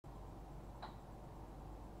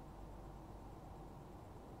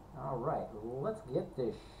right, let's get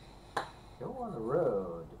this show on the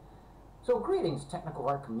road. So, greetings, technical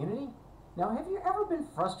art community. Now, have you ever been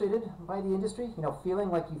frustrated by the industry? Feeling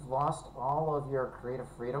like you've lost all of your creative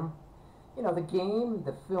freedom? The game,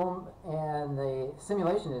 the film, and the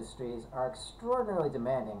simulation industries are extraordinarily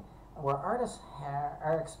demanding, where artists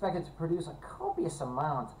are expected to produce a copious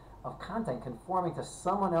amount of content conforming to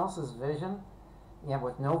someone else's vision and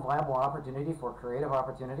with no viable opportunity for creative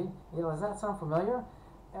opportunity. Does that sound familiar?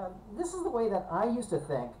 This is the way that I used to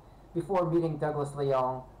think before meeting Douglas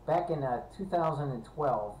Leong back in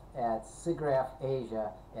 2012 at SIGGRAPH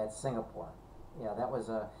Asia at Singapore. Yeah, that was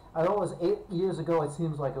I know it was 8 years ago. It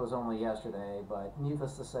seems like it was only yesterday, but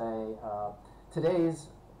needless to say, today's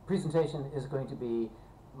presentation is going to be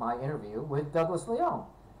my interview with Douglas Leong.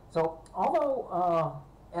 So, although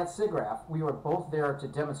at SIGGRAPH we were both there to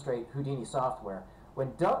demonstrate Houdini software,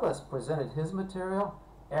 when Douglas presented his material,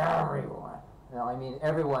 everyone,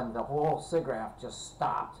 the whole SIGGRAPH just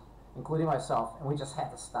stopped, including myself, and we just had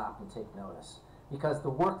to stop and take notice, because the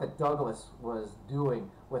work that Douglas was doing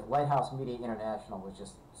with Lighthouse Media International was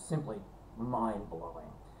just simply mind-blowing.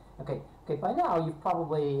 Okay, by now you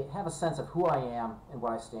probably have a sense of who I am and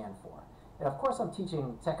what I stand for. And of course I'm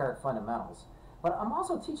teaching tech art fundamentals, but I'm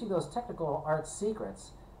also teaching those technical art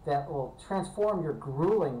secrets that will transform your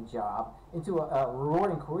grueling job into a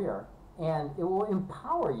rewarding career, and it will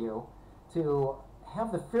empower you to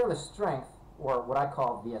have the fearless strength, or what I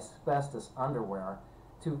call the asbestos underwear,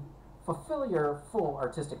 to fulfill your full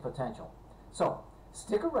artistic potential. So,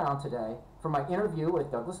 stick around today for my interview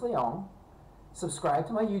with Douglas Leong. Subscribe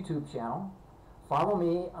to my YouTube channel. Follow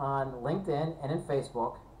me on LinkedIn and in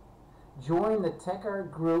Facebook. Join the tech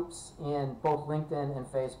art groups in both LinkedIn and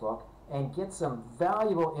Facebook, and get some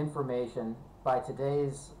valuable information by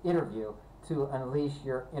today's interview to unleash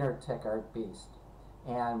your inner tech art beast.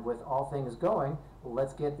 And with all things going,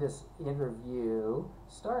 let's get this interview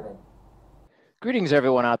started. Greetings,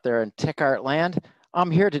 everyone out there in tech art land. I'm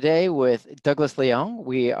here today with Douglas Leong.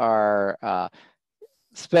 We are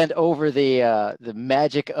spent over the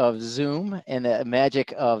magic of Zoom and the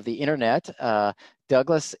magic of the internet.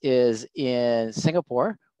 Douglas is in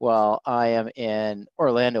Singapore while I am in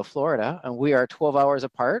Orlando, Florida, and we are 12 hours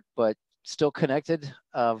apart, but still connected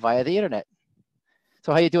via the internet.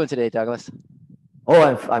 So how are you doing today, Douglas? Oh,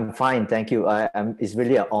 I'm fine, thank you. It's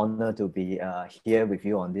really an honor to be here with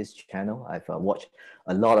you on this channel. I've watched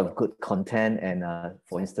a lot of good content, and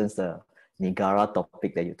for instance, the Niagara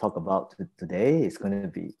topic that you talk about today is going to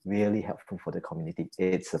be really helpful for the community.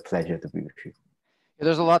 It's a pleasure to be with you.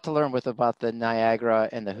 There's a lot to learn about the Niagara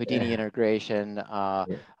and the Houdini integration,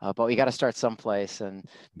 but we got to start someplace, and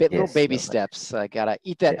little baby steps. Got to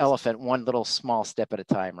eat that elephant one little small step at a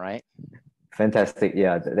time, right? Fantastic.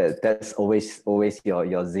 Yeah, that's always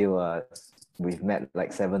your zeal. We've met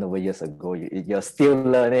like 7 over years ago. You're still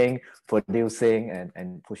learning, producing,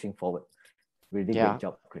 and pushing forward. Really great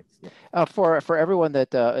job, Chris. Yeah. For everyone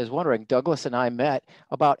that is wondering, Douglas and I met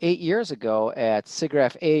about 8 years ago at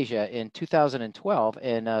SIGGRAPH Asia in 2012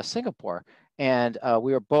 in Singapore, and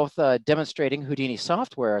we were both demonstrating Houdini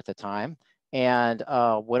software at the time. And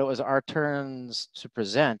when it was our turns to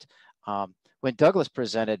present, when Douglas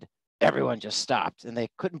presented, everyone just stopped, and they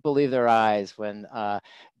couldn't believe their eyes when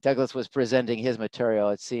Douglas was presenting his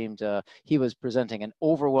material. It seemed he was presenting an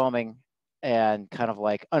overwhelming and kind of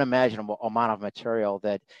like unimaginable amount of material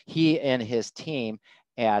that he and his team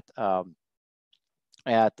at let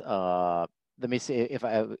me see if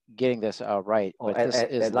I'm getting this right. But this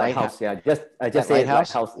is Lighthouse. Yeah, I just say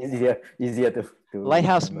Lighthouse. Easier to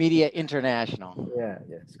Lighthouse Media International. Yeah,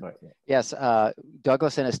 yes, correct. Yeah. Yes,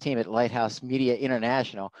 Douglas and his team at Lighthouse Media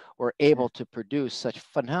International were able to produce such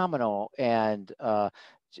phenomenal and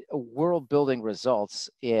world-building results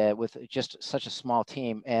with just such a small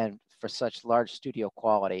team and for such large studio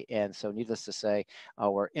quality. And so needless to say,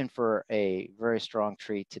 we're in for a very strong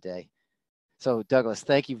treat today. So Douglas,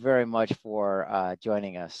 thank you very much for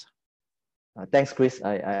joining us. Thanks, Chris.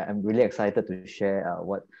 I'm really excited to share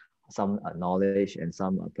some knowledge and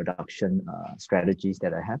some production strategies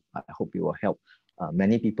that I have. I hope it will help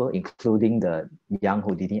many people, including the young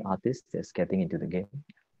Houdini artists that's getting into the game.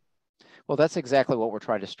 Well, that's exactly what we're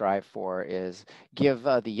trying to strive for, is give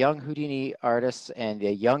the young Houdini artists and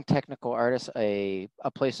the young technical artists a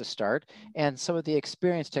place to start, and some of the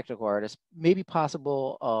experienced technical artists maybe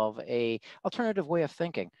possible of a alternative way of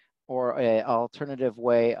thinking or an alternative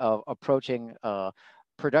way of approaching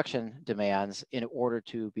production demands in order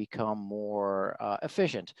to become more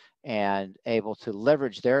efficient and able to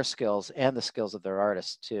leverage their skills and the skills of their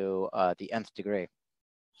artists to the nth degree.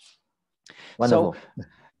 Wonderful. So,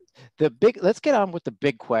 let's get on with the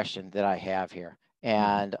big question that I have here.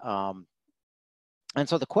 And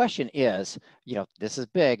so the question is, this is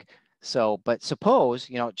big. So, but suppose,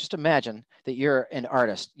 just imagine that you're an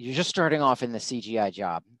artist. You're just starting off in the CGI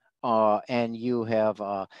job, and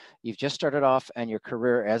you've just started off in your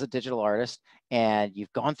career as a digital artist, and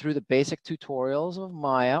you've gone through the basic tutorials of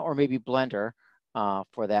Maya or maybe Blender,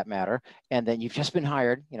 for that matter, and then you've just been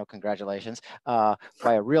hired, congratulations, by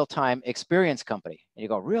a real-time experience company. And you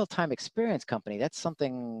go, real-time experience company, that's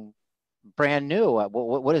something brand new.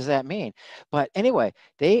 What does that mean? But anyway,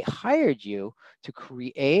 they hired you to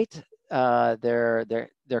create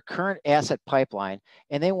their current asset pipeline,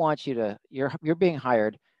 and they want you to, you're being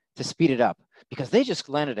hired to speed it up because they just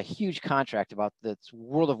landed a huge contract about the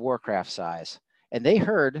World of Warcraft size, and they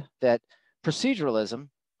heard that proceduralism,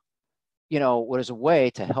 was a way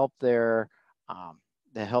to help their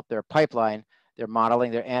pipeline, their modeling,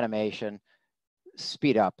 their animation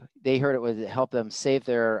speed up. They heard it would help them save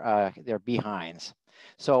their behinds.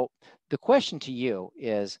 So the question to you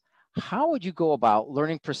is, how would you go about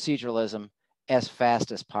learning proceduralism as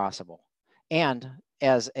fast as possible? And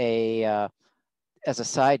as a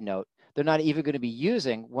side note, they're not even going to be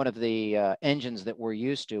using one of the engines that we're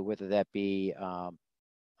used to, whether that be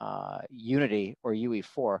Unity or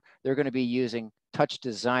UE4. They're going to be using Touch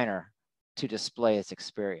Designer to display its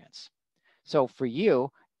experience. So for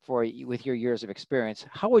you, with your years of experience,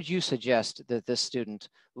 how would you suggest that this student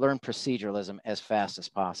learn proceduralism as fast as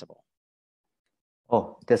possible?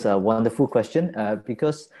 Oh, that's a wonderful question,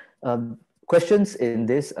 because questions in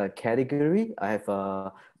this category, I have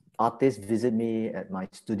artists visit me at my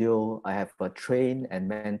studio. I have trained and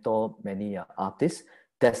mentor many artists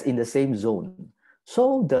that's in the same zone.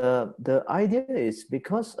 So the idea is,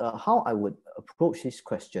 because how I would approach this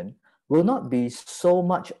question will not be so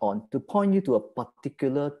much on to point you to a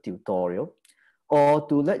particular tutorial or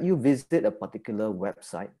to let you visit a particular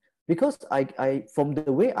website, because I from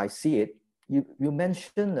the way I see it, you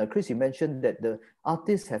mentioned, Chris, you mentioned that the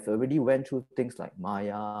artists have already went through things like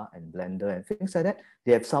Maya and Blender and things like that.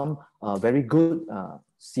 They have some very good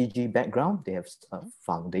CG background. They have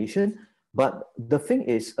foundation. But the thing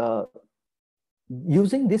is,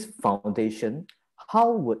 using this foundation,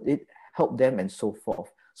 how would it help them and so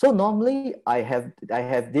forth? So normally I have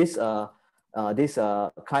this kind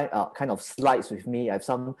of slides with me. I have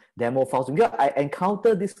some demo files. Because I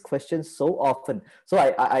encounter this question so often. So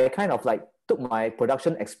I kind of like took my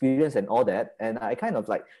production experience and all that, and I kind of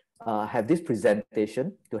like have this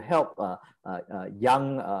presentation to help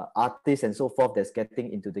young artists and so forth that's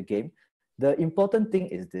getting into the game. The important thing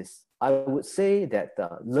is this. I would say that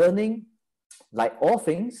learning, like all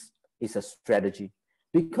things, is a strategy.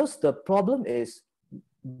 Because the problem is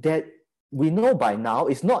that we know by now,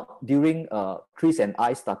 it's not during Chris and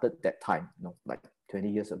I started that time, like 20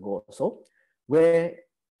 years ago or so, where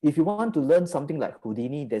if you want to learn something like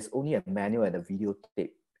Houdini, there's only a manual and a videotape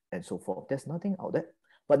and so forth. There's nothing out there.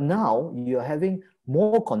 But now you're having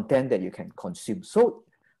more content that you can consume. So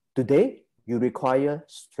today you require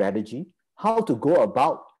strategy, how to go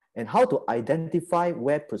about and how to identify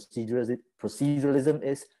where proceduralism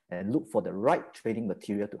is and look for the right training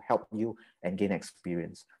material to help you and gain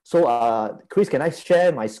experience. So Chris, can I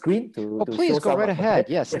share my screen to please show go right ahead.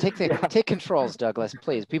 Yes, take controls, Douglas.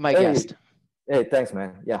 Please be my guest. Hey, thanks,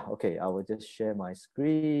 man. Yeah, okay. I will just share my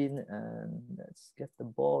screen and let's get the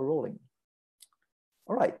ball rolling.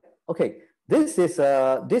 All right. Okay. This is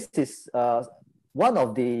one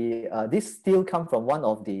of the this still come from one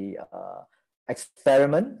of the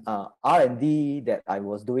experiment R&D that I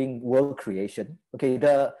was doing, world creation. Okay,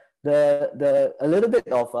 a little bit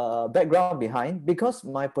of background behind, because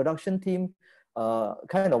my production team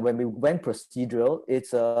kind of, when we went procedural,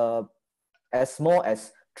 it's as small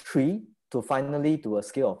as 3 to finally to a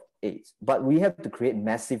scale of 8. But we have to create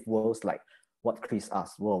massive worlds like what Chris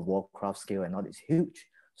asked, World of Warcraft scale and all this huge.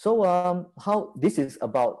 So how this is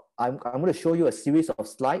about, I'm going to show you a series of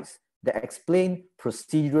slides that explain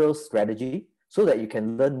procedural strategy so that you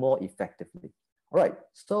can learn more effectively. All right,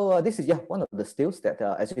 so this is one of the stills that,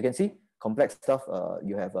 as you can see, complex stuff.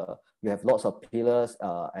 You have lots of pillars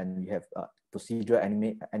and you have procedural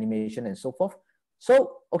animation and so forth.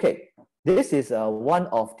 So okay, this is one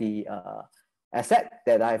of the asset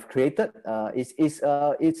that I've created. It's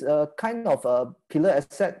a kind of a pillar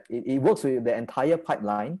asset. It works with the entire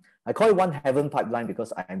pipeline. I call it one heaven pipeline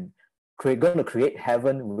because I'm going to create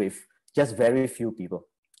heaven with just very few people.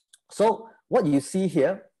 So what you see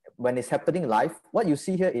here, when it's happening live, what you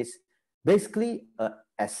see here is basically an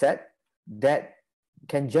asset that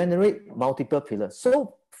can generate multiple pillars.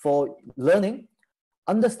 So for learning,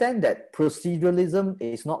 understand that proceduralism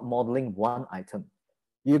is not modeling one item.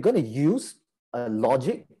 You're going to use a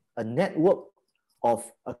logic, a network of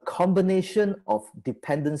a combination of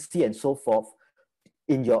dependency and so forth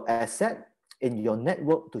in your asset, in your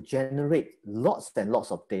network to generate lots and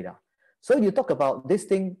lots of data. So you talk about this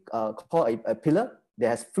thing called a pillar that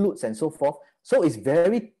has flutes and so forth. So it's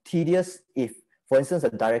very tedious if, for instance, a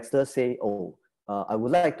director say, oh, I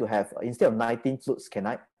would like to have, instead of 19 flutes,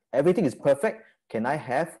 everything is perfect, can I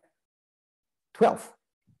have 12?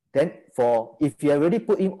 Then if you already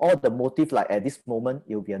put in all the motif, like at this moment,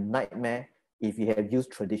 it will be a nightmare if you have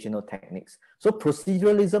used traditional techniques. So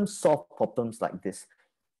proceduralism solves problems like this.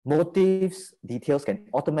 Motifs, details can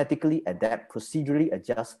automatically adapt, procedurally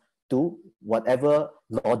adjust to whatever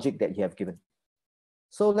logic that you have given.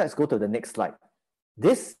 So let's go to the next slide.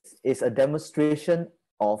 This is a demonstration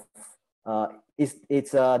of,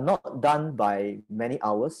 it's not done by many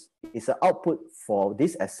hours. It's an output for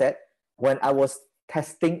this asset. When I was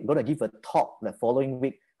testing, going to give a talk the following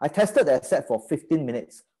week, I tested the asset for 15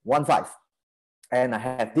 minutes, 1.5. And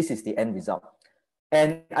this is the end result.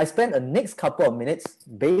 And I spent the next couple of minutes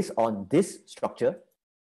based on this structure.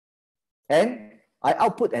 And I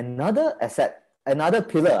output another asset, another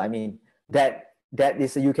pillar, that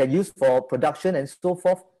is you can use for production and so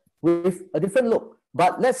forth with a different look.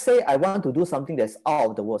 But let's say I want to do something that's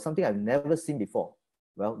out of the world, something I've never seen before.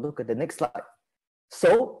 Well, look at the next slide.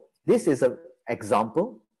 So this is an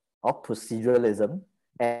example of proceduralism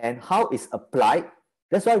and how it's applied.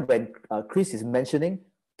 That's why when Chris is mentioning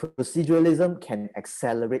proceduralism can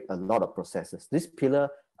accelerate a lot of processes. This pillar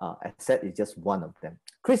asset is just one of them.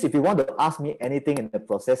 Chris, if you want to ask me anything in the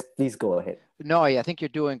process, please go ahead. No, I think you're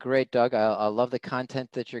doing great, Doug. I love the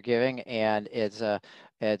content that you're giving, and it's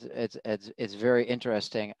very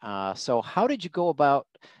interesting. So how did you go about,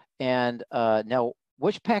 and now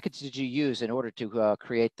which package did you use in order to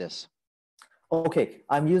create this? Okay,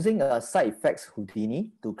 I'm using Side Effects Houdini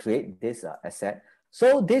to create this asset.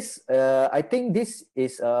 So this, I think this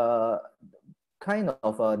is kind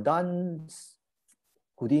of done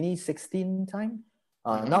Houdini 16 time.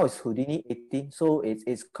 Now it's Houdini 18. So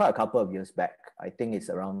it's quite a couple of years back. I think it's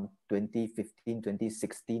around 2015,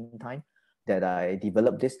 2016 time that I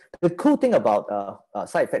developed this. The cool thing about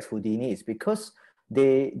Side Effects Houdini is because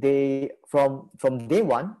they from day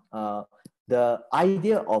one, the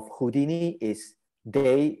idea of Houdini is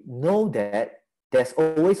they know that there's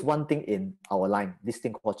always one thing in our line, this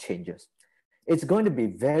thing called changes. It's going to be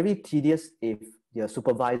very tedious if your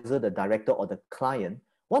supervisor, the director, or the client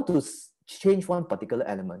want to change one particular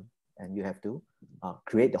element, and you have to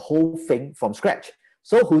create the whole thing from scratch.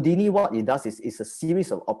 So Houdini, what it does is a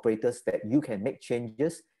series of operators that you can make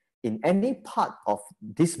changes in any part of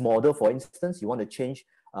this model. For instance, you want to change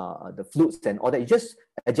the flutes and all that. You just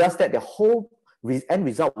adjust that, the whole end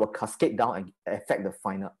result will cascade down and affect the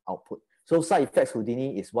final output. So Side Effects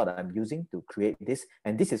Houdini is what I'm using to create this,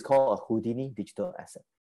 and this is called a Houdini digital asset.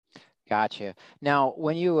 Gotcha. Now,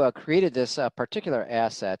 when you created this particular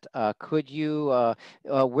asset, could you,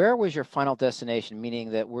 where was your final destination?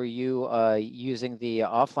 Meaning that were you using the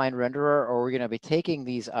offline renderer, or were you going to be taking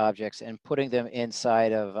these objects and putting them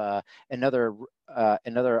inside of another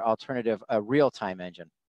alternative real-time engine?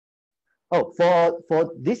 Oh,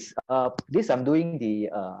 for this I'm doing the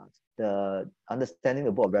Understanding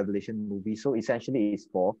the Book of Revelation movie. So essentially it's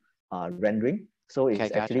for rendering. So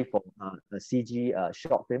it's actually for a CG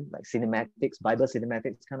short film, like cinematics, Bible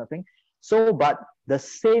cinematics kind of thing. So, but the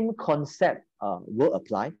same concept will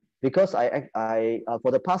apply, because I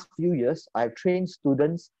for the past few years, I've trained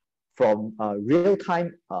students from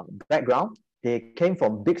real-time background. They came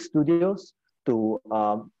from big studios to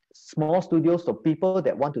small studios, so people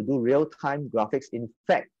that want to do real-time graphics. In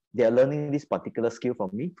fact, they are learning this particular skill from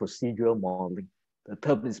me, procedural modeling. The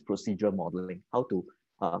term is procedural modeling, how to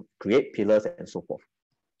create pillars and so forth.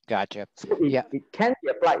 Gotcha. So it can be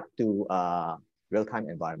applied to real-time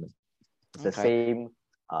environment. It's the same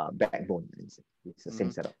backbone. It's the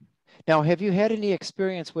same setup. Now, have you had any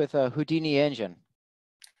experience with a Houdini engine?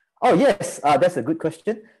 Oh yes, that's a good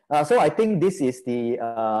question. So I think this is the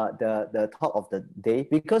top of the day,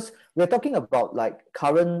 because we're talking about like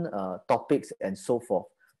current topics and so forth.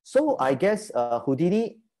 So I guess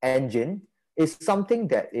Houdini engine is something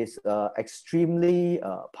that is extremely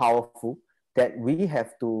powerful that we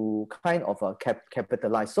have to kind of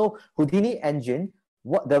capitalize. So Houdini engine,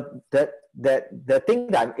 what the thing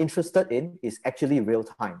that I'm interested in is actually real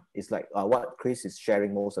time. It's like what Chris is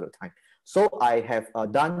sharing most of the time. So I have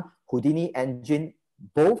done Houdini engine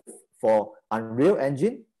both for Unreal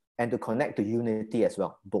Engine and to connect to Unity as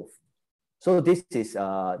well, both. So this is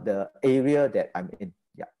the area that I'm in.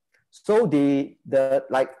 Yeah. So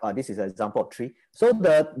this is an example of tree. So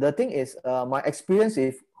the thing is, my experience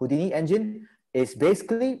with Houdini engine is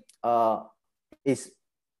basically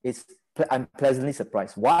I'm pleasantly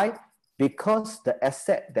surprised. Why? Because the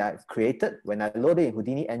asset that I've created when I load it in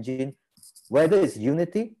Houdini engine, whether it's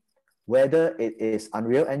Unity, whether it is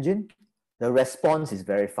Unreal Engine, the response is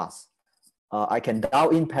very fast. I can dial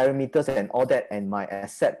in parameters and all that, and my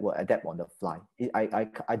asset will adapt on the fly.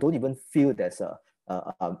 I don't even feel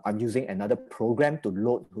I'm using another program to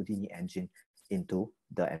load Houdini engine into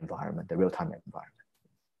the environment, the real-time environment.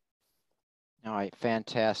 All right,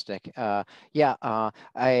 fantastic.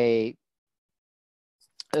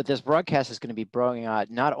 This broadcast is going to be bringing out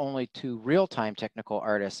not only to real-time technical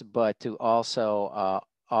artists, but to also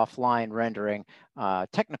offline rendering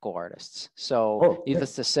technical artists. So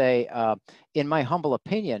needless to say, in my humble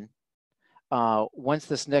opinion, once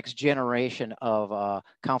this next generation of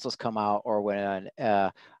consoles come out, or when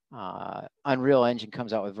Unreal Engine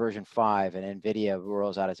comes out with version 5 and NVIDIA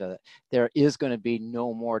rolls out there is going to be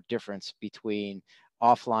no more difference between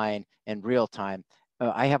offline and real-time.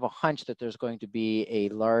 I have a hunch that there's going to be a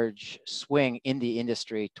large swing in the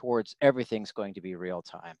industry towards everything's going to be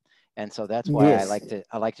real-time. And so that's why I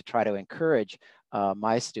like to try to encourage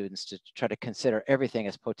my students to try to consider everything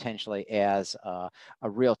as potentially as a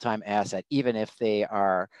real-time asset, even if they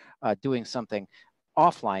are doing something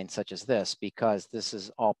offline such as this, because this is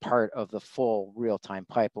all part of the full real-time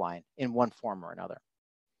pipeline in one form or another.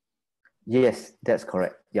 Yes, that's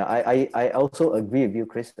correct. Yeah, I also agree with you,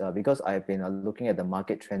 Chris, because I've been looking at the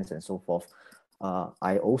market trends and so forth.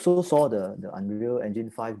 I also saw the Unreal Engine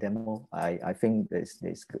 5 demo. I think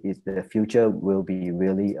the future will be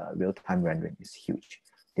really real-time rendering is huge.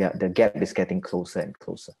 The gap is getting closer and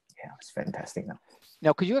closer. Yeah, it's fantastic now.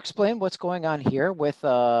 Now, could you explain what's going on here with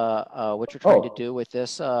what you're trying to do with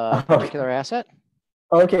this particular asset?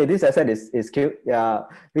 Okay, this asset is cute. Yeah,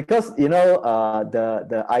 because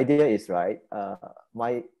the idea is right.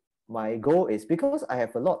 My goal is, because I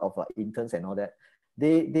have a lot of interns and all that.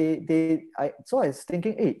 So I was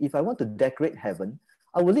thinking, hey, if I want to decorate heaven,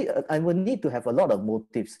 I will need to have a lot of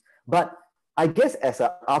motifs. But I guess as an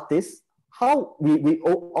artist, how we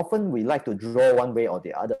often like to draw one way or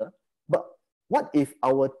the other. But what if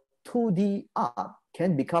our 2D art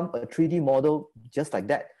can become a 3D model just like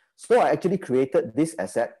that? So I actually created this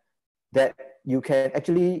asset that you can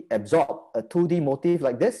actually absorb a 2D motif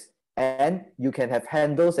like this, and you can have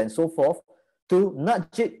handles and so forth to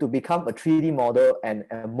nudge it to become a 3D model and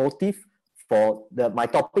a motif for my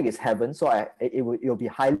topic is heaven. So it will be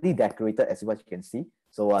highly decorated, as what you can see.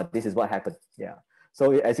 So this is what happened. Yeah.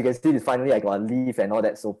 So as you can see, finally I got a leaf and all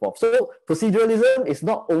that so forth. So proceduralism is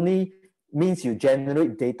not only means you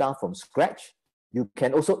generate data from scratch, you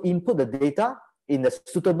can also input the data in a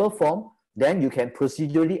suitable form, then you can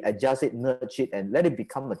procedurally adjust it, nudge it, and let it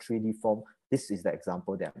become a 3D form. This is the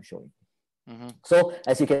example that I'm showing. Mm-hmm. So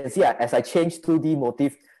as you can see, as I change 2D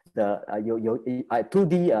motif, the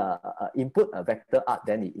 2D input a vector art,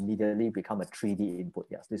 then it immediately become a 3D input.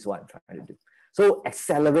 Yes, this is what I'm trying to do. So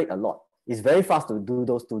accelerate a lot. It's very fast to do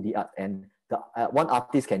those 2D art, and the one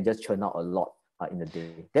artist can just churn out a lot in a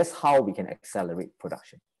day. That's how we can accelerate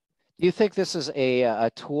production. Do you think this is a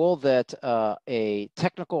tool that a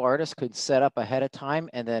technical artist could set up ahead of time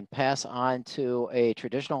and then pass on to a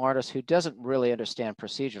traditional artist who doesn't really understand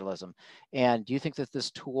proceduralism? And do you think that this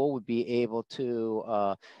tool would be able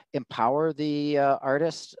to empower the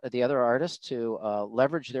other artists to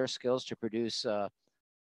leverage their skills to produce,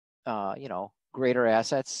 greater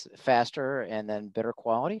assets faster and then better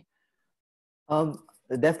quality?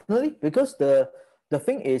 Definitely, because the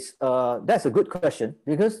thing is, that's a good question,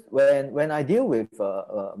 because when I deal with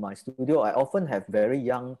my studio, I often have very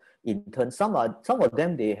young interns. Some of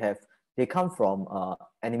them they come from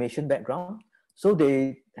animation background, so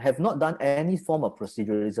they have not done any form of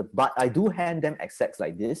proceduralism. But I do hand them assets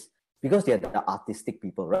like this because they are the artistic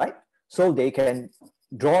people, right? So they can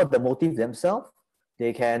draw the motif themselves.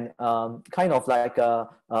 They can kind of like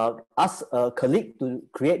ask a colleague to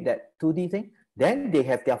create that 2D thing. Then they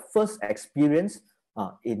have their first experience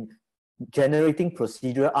in generating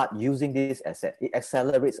procedural art using this asset. It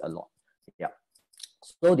accelerates a lot. Yeah.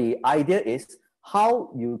 So the idea is how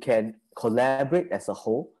you can collaborate as a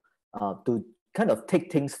whole to kind of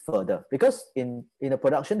take things further. Because in a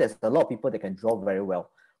production, there's a lot of people that can draw very well.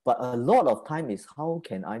 But a lot of time is how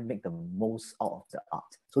can I make the most out of the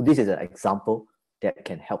art? So this is an example that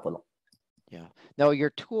can help a lot. Yeah. Now your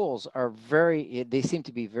tools are they seem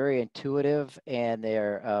to be very intuitive, and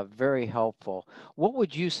they're very helpful. What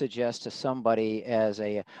would you suggest to somebody as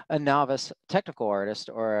a novice technical artist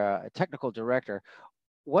or a technical director?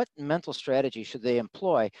 What mental strategy should they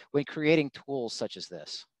employ when creating tools such as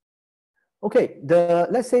this? Okay,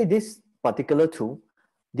 let's say this particular tool,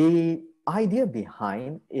 the idea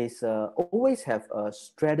behind is always have a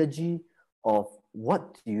strategy of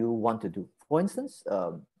what do you want to do. For instance,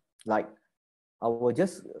 like I will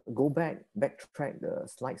just backtrack the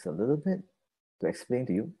slides a little bit to explain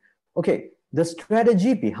to you. Okay, the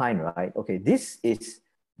strategy behind, right? Okay, this is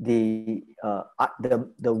the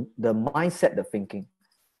mindset, the thinking.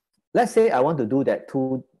 Let's say I want to do that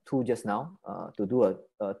two just now, to do a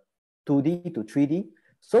 2D to 3D.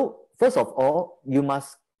 So first of all, you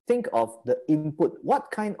must think of the input. What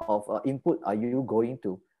kind of input are you going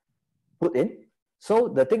to put in? So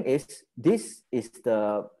the thing is, this is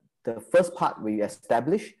the first part we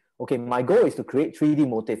establish. Okay, my goal is to create 3D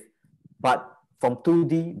motif, but from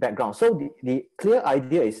 2D background. So the clear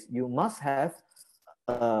idea is you must have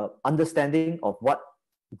understanding of what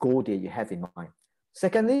goal that you have in mind.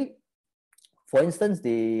 Secondly, for instance,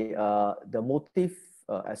 the motif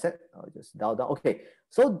asset, I'll just dial down. Okay,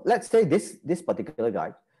 so let's say this particular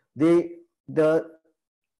guy, the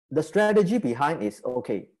strategy behind is,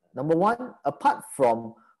 okay, number one, apart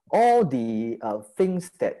from all the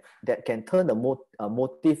things that can turn the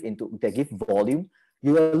motif into, that give volume,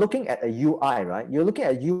 you are looking at a UI, right? You're looking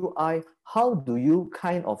at UI, how do you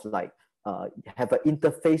kind of like have an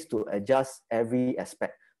interface to adjust every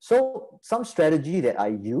aspect? So some strategy that I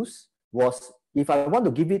use was, if I want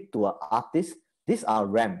to give it to an artist, these are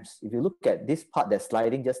ramps. If you look at this part that's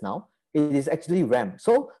sliding just now, it is actually ramp.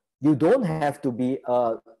 So you don't have to be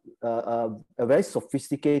a very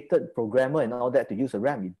sophisticated programmer and all that to use a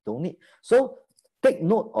RAM. You don't need. So take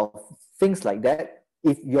note of things like that.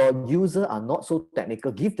 If your users are not so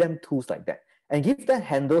technical, give them tools like that and give them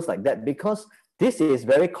handles like that, because this is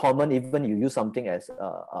very common. Even you use something as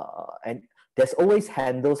and there's always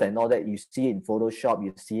handles and all that. You see it in Photoshop,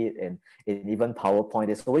 you see it in even PowerPoint.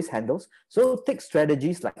 There's always handles. So take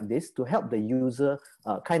strategies like this to help the user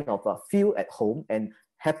kind of feel at home and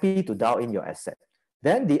happy to dial in your asset.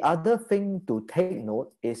 Then the other thing to take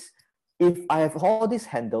note is, if I have all these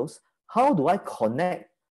handles, how do I connect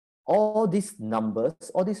all these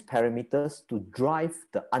numbers, all these parameters to drive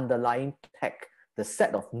the underlying tech, the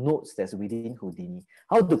set of nodes that's within Houdini?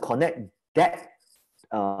 How to connect that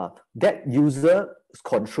user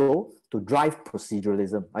control to drive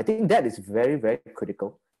proceduralism? I think that is very, very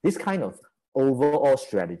critical. This kind of overall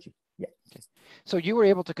strategy. Yeah. Okay. So you were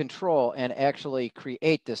able to control and actually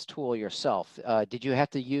create this tool yourself. Did you have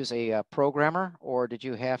to use a programmer, or did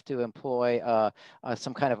you have to employ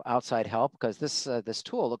some kind of outside help? Because this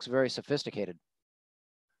tool looks very sophisticated.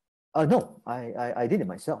 No, I did it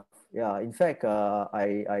myself. Yeah, in fact,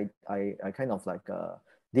 I kind of like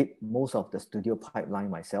did most of the studio pipeline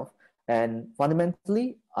myself. And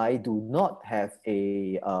fundamentally, I do not have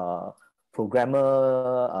a programming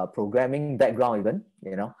background even,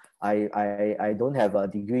 you know. I don't have a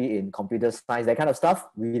degree in computer science, that kind of stuff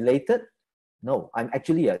related. No, I'm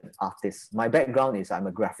actually an artist. My background is I'm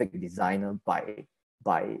a graphic designer by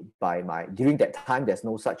my, during that time, there's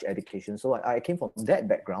no such education. So I came from that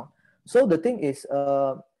background. So the thing is,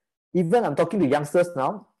 even I'm talking to youngsters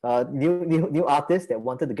now, new artists that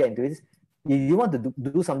wanted to get into this. You want to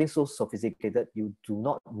do something so sophisticated, you do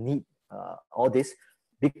not need all this,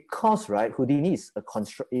 because right, Houdini is a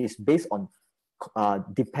construct, is based on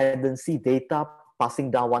dependency data passing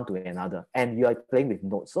down one to another, and you are playing with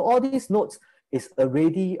nodes. So all these nodes is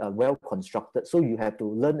already well constructed. So you have to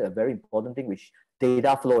learn a very important thing, which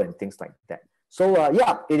data flow and things like that. So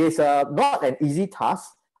yeah, it is not an easy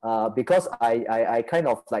task because I kind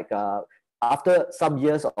of like after some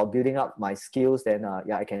years of building up my skills, then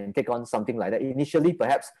yeah, I can take on something like that. Initially,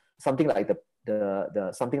 perhaps something like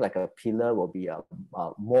something like a pillar will be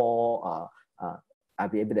more I'll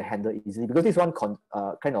be able to handle easily, because this one kind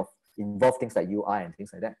of involve things like UI and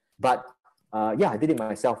things like that. But yeah, I did it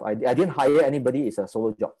myself. I didn't hire anybody. It's a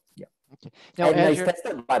solo job. Yeah. Okay. Now, and it's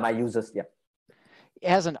tested by my users. Yeah.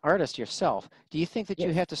 As an artist yourself, do you think that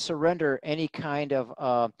you have to surrender any kind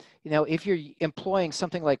of, you know, if you're employing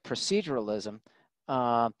something like proceduralism,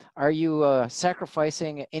 are you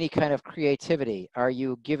sacrificing any kind of creativity? Are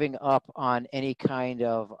you giving up on any kind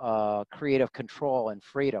of creative control and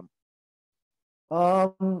freedom?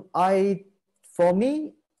 For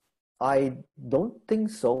me, I don't think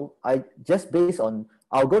so. I just based on,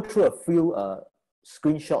 I'll go through a few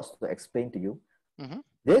screenshots to explain to you. Mm-hmm.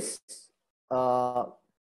 This,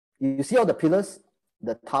 you see all the pillars,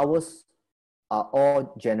 the towers are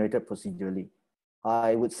all generated procedurally.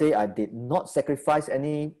 I would say I did not sacrifice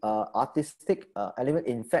any artistic element.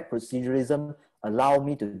 In fact, proceduralism allow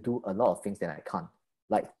me to do a lot of things that I can't.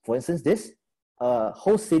 Like for instance, this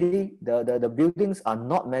whole city, the buildings are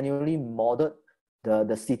not manually modeled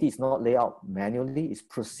the city is not laid out manually, it's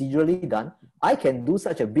procedurally done. I can do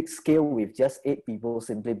such a big scale with just 8 people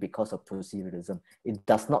simply because of proceduralism. It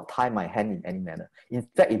does not tie my hand in any manner. In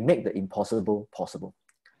fact, it makes the impossible possible.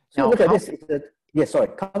 So Now, look at this. Yeah, sorry,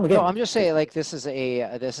 come again. No, I'm just saying, like, this is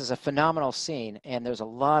a phenomenal scene, and there's a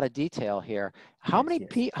lot of detail here. How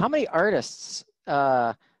many artists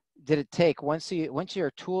did it take once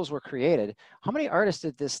your tools were created? How many artists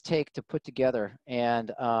did this take to put together,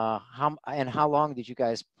 and how long did you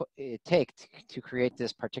guys take to create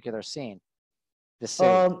this particular scene, this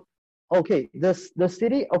city? Okay, the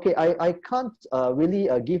city. Okay, I can't really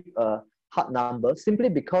give a hard number simply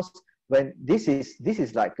because when this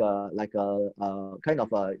is like a kind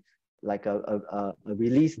of a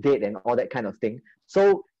release date and all that kind of thing.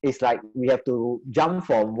 So it's like we have to jump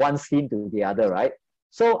from one scene to the other, right?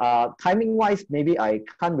 So timing wise, maybe I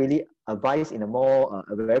can't really advise in a more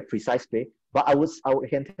a very precise way. But I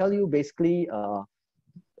can tell you basically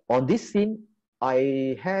on this scene,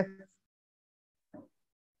 I have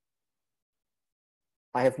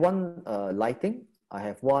one lighting. I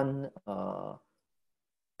have one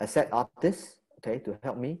asset artist, okay, to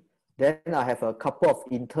help me. Then I have a couple of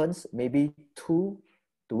interns, maybe 2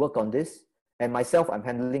 to work on this. And myself, I'm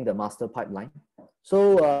handling the master pipeline.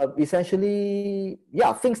 So essentially,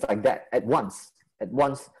 yeah, things like that at once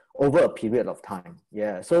over a period of time.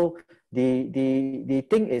 Yeah. So the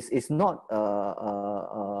thing is not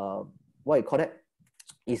what you call it,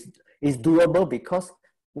 is doable because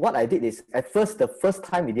what I did is at first, the first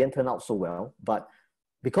time it didn't turn out so well, but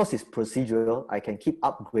because it's procedural, I can keep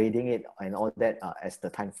upgrading it and all that as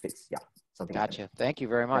the time fits. Yeah, something. Gotcha. Like that. Thank you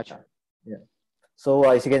very much. Yeah. So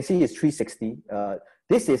as you can see, it's 360.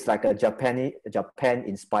 This is like a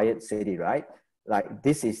Japan-inspired city, right? Like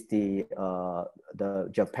this is the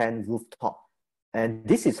Japan rooftop, and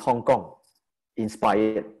this is Hong Kong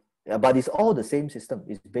inspired. But it's all the same system.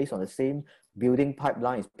 It's based on the same building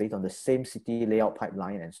pipeline. It's based on the same city layout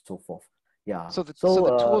pipeline and so forth. Yeah. So the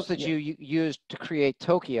tools that you used to create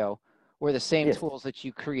Tokyo were the same tools that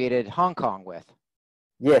you created Hong Kong with.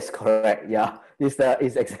 Yes, correct. Yeah, it's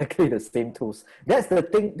exactly the same tools. That's the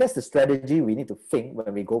thing. That's the strategy we need to think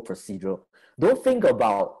when we go procedural. Don't think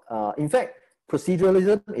about. In fact,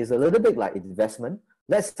 proceduralism is a little bit like investment.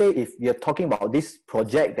 Let's say if you're talking about this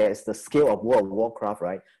project that's the scale of World of Warcraft,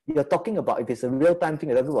 right? You're talking about, if it's a real-time thing,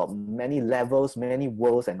 you're talking about many levels, many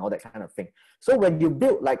worlds, and all that kind of thing. So when you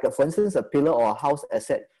build, like, for instance, a pillar or a house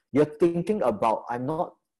asset, you're thinking about, I'm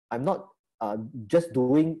not just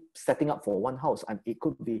setting up for one house. It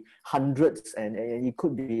could be hundreds, and it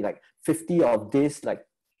could be like 50 of this, like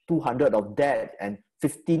 200 of that, and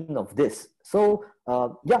 15 of this. So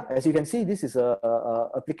yeah, as you can see, this is a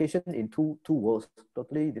application in two worlds,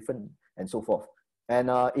 totally different and so forth. And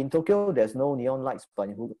in Tokyo, there's no neon lights, but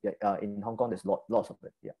in Hong Kong, there's lots of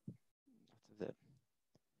it. Yeah. That's it.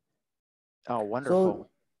 Oh, wonderful! So,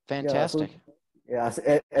 fantastic. Yeah,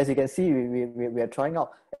 as you can see, we are trying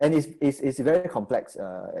out, and it's very complex.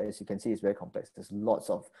 As you can see, it's very complex. There's lots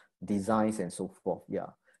of designs and so forth. Yeah.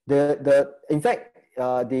 In fact,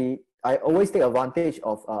 I always take advantage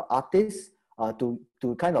of artists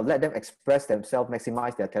to kind of let them express themselves,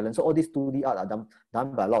 maximize their talent. So all these 2D art are done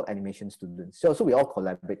by a lot of animation students. So we all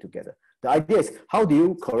collaborate together. The idea is, how do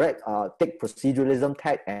you take proceduralism,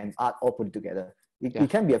 tech, and art all put it together? It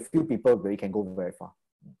can be a few people, but it can go very far.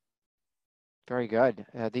 Very good.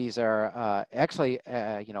 These are actually,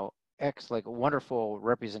 excellent, wonderful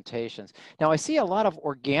representations. Now I see a lot of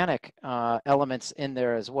organic elements in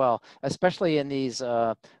there as well, especially in these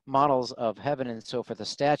models of heaven and so forth, the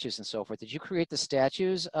statues and so forth. Did you create the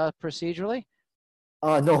statues procedurally?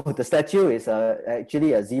 No, the statue is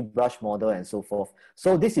actually a ZBrush model and so forth.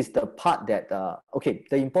 So this is the part that, okay,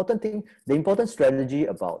 the important strategy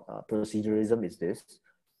about proceduralism is this.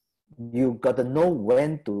 You got to know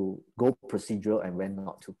when to go procedural and when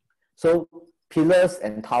not to. So pillars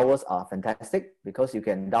and towers are fantastic because you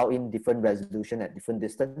can dial in different resolution at different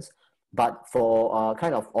distance. But for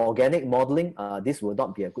kind of organic modeling, this will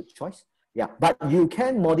not be a good choice. Yeah, but you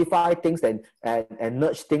can modify things and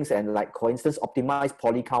merge things and, like, for instance, optimize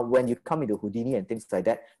poly count when you come into Houdini and things like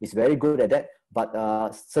that. It's very good at that. But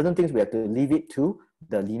certain things we have to leave it to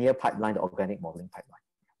the linear pipeline, the organic modeling pipeline.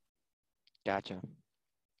 Gotcha.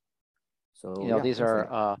 So these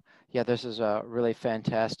are this is really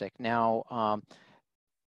fantastic. Now,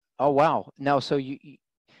 oh wow! Now, so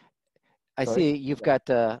I see you've got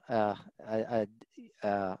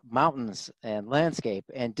mountains and landscape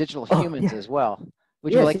and digital humans as well.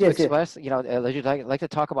 Would you like to express? Would you like to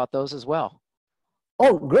talk about those as well?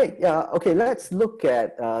 Oh, great! Yeah. Okay. Let's look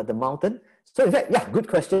at the mountain. So in fact, yeah, good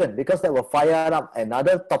question, because that will fire up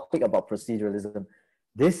another topic about proceduralism.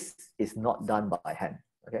 This is not done by hand.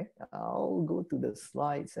 Okay, I'll go to the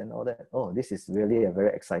slides and all that. Oh, this is really a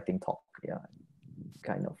very exciting talk. Yeah,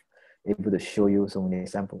 kind of able to show you so many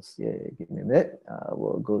examples. Yeah, give me a minute.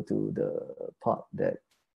 We'll go to the part that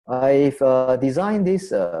I've designed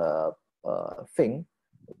this thing,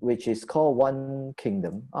 which is called One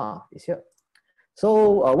Kingdom. It's here.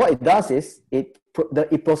 So what it does is it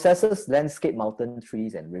processes landscape, mountain,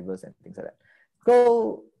 trees, and rivers and things like that.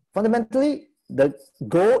 So fundamentally, the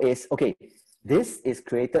goal is, okay, this is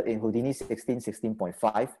created in Houdini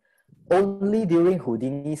 16.5. Only during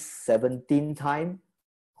Houdini 17 time,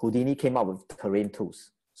 Houdini came up with terrain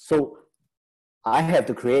tools. So I have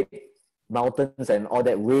to create mountains and all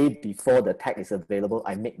that way before the tag is available.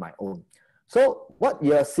 I make my own. So what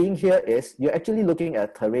you're seeing here is you're actually looking at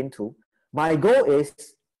a terrain tool. My goal is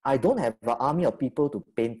I don't have an army of people to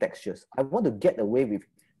paint textures. I want to get away with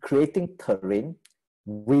creating terrain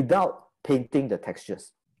without painting the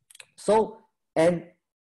textures. So, and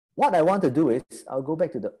what I want to do is, I'll go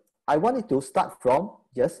back to I want it to start from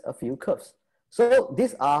just a few curves. So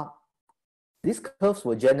these curves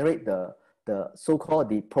will generate the so-called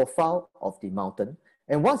the profile of the mountain.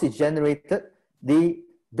 And once it's generated,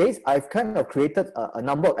 I've kind of created a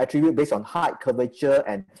number of attributes based on height, curvature,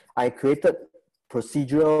 and I created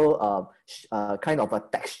procedural kind of a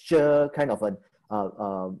texture, kind of a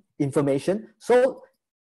information. So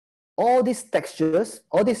all these textures,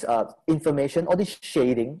 all this information, all this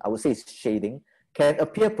shading, I would say it's shading, can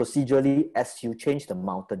appear procedurally as you change the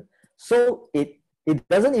mountain. So it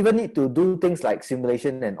doesn't even need to do things like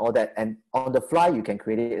simulation and all that. And on the fly, you can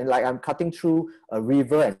create it. And like I'm cutting through a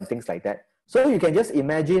river and things like that. So you can just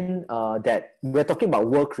imagine that we're talking about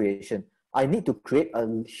world creation. I need to create a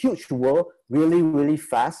huge world really, really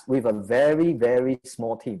fast with a very, very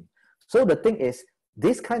small team. So the thing is,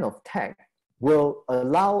 this kind of tag will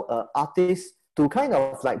allow artists to kind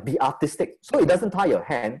of like be artistic. So it doesn't tie your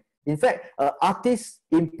hand. In fact, artist's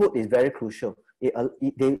input is very crucial.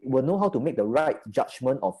 They will know how to make the right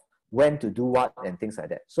judgment of when to do what and things like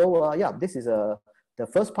that. So yeah, this is the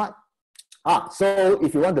first part. So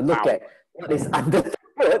if you want to look at what is under the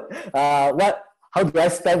hood, how do I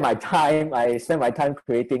spend my time? I spend my time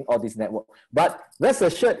creating all this network. But rest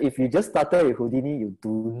assured, if you just started with Houdini, you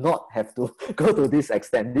do not have to go to this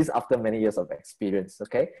extent. This after many years of experience,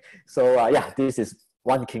 okay? So yeah, this is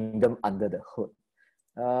One Kingdom under the hood.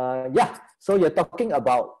 Yeah, so you're talking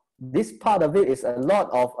about this part of it is a lot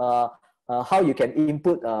of how you can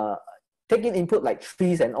input, take in input like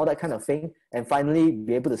trees and all that kind of thing, and finally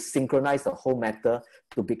be able to synchronize the whole matter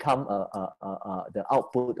to become the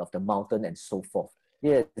output of the mountain and so forth.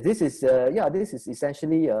 Yeah, this is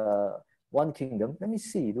essentially One Kingdom. Let me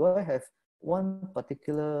see. Do I have one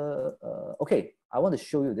particular? Okay, I want to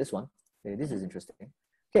show you this one. Okay, this is interesting.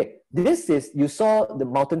 Okay, this is, you saw the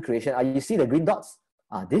mountain creation. You see the green dots?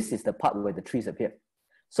 This is the part where the trees appear.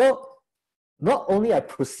 So not only I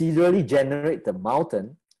procedurally generate the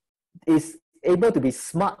mountain, it's able to be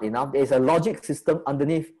smart enough. There's a logic system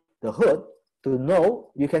underneath the hood to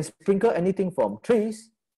know you can sprinkle anything from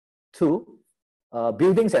trees to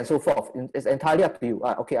buildings and so forth. It's entirely up to you.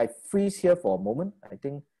 Okay, I freeze here for a moment. I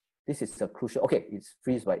think this is a crucial. Okay, it's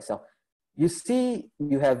freeze by itself. You see,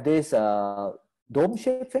 you have this dome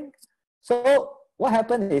shape thing. So what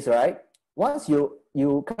happened is, right, once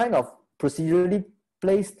you kind of procedurally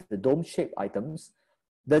place the dome shape items,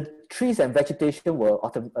 the trees and vegetation will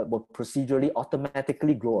procedurally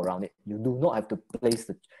automatically grow around it. You do not have to place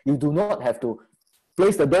the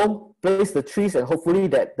dome, place the trees, and hopefully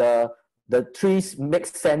that the trees make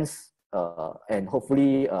sense and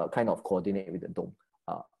hopefully kind of coordinate with the dome.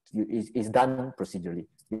 It's done procedurally.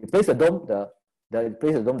 You place the dome,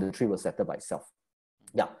 the tree will settle by itself.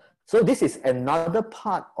 Yeah. So this is another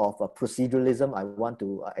part of proceduralism I want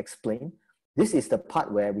to explain. This is the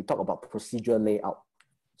part where we talk about procedural layout.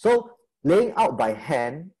 So laying out by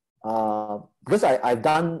hand, because I've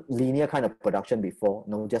done linear kind of production before,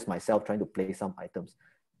 just myself trying to play some items.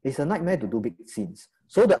 It's a nightmare to do big scenes.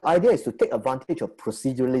 So the idea is to take advantage of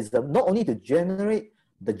proceduralism, not only to generate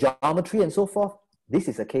the geometry and so forth. This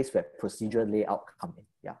is a case where procedural layout come in.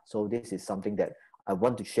 Yeah. So this is something that I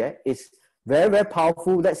want to share. It's very, very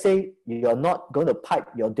powerful. Let's say you're not going to pipe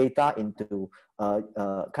your data into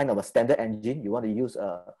kind of a standard engine. You want to use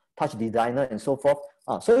a touch designer and so forth.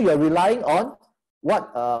 So you're relying on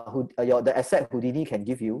what the asset Houdini can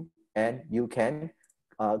give you, and you can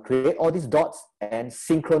create all these dots and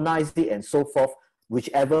synchronize it and so forth,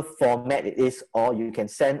 whichever format it is, or you can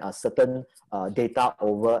send a certain data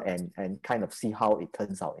over and kind of see how it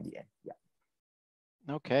turns out in the end.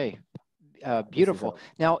 Yeah. Okay. Beautiful.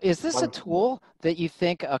 Now, is this a tool that you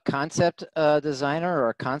think a concept designer or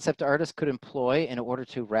a concept artist could employ in order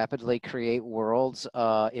to rapidly create worlds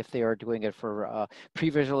if they are doing it for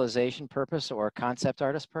pre-visualization purpose or concept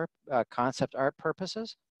concept art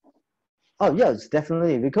purposes? Oh yes,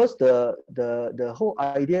 definitely. Because the whole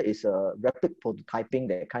idea is rapid prototyping,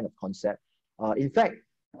 that kind of concept. In fact,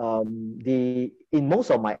 in most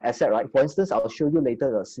of my asset, right? For instance, I'll show you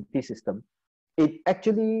later the city system. It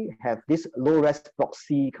actually have this low-res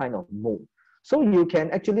proxy kind of mode. So you can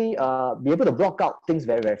actually be able to block out things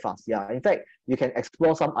very, very fast. Yeah. In fact, you can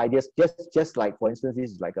explore some ideas just like, for instance,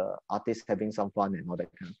 this is like a artist having some fun and all that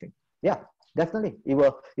kind of thing. Yeah, definitely. It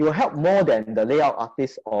will help more than the layout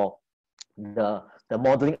artist or the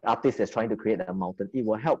modeling artist that's trying to create a mountain. It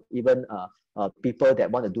will help even people that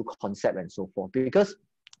want to do concept and so forth, because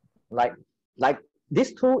like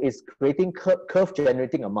this tool is creating curve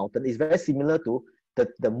generating a mountain. Is very similar to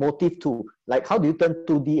the motif tool. Like, how do you turn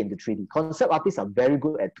 2D into 3D? Concept artists are very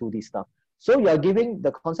good at 2D stuff. So you are giving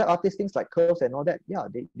the concept artists things like curves and all that. Yeah,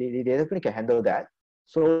 they definitely can handle that.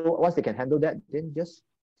 So once they can handle that, then just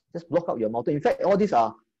block out your mountain. In fact, all these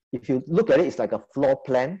are, if you look at it, it's like a floor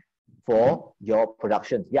plan for your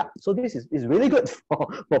production. Yeah, so this is really good for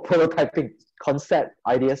prototyping concept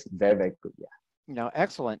ideas. Very, very good. Yeah. No,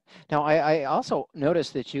 excellent. Now, I also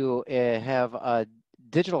noticed that you have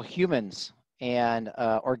digital humans and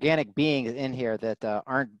organic beings in here that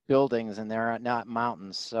aren't buildings and they're not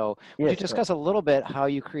mountains. So would you discuss a little bit how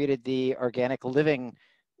you created the organic living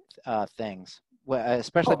things? Well,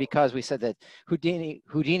 especially because we said that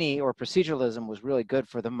Houdini or proceduralism was really good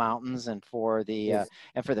for the mountains and for the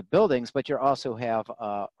buildings, but you also have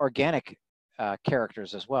organic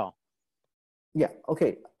characters as well. Yeah.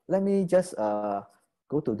 Okay. Let me just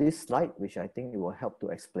go to this slide, which I think it will help to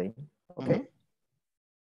explain. Okay.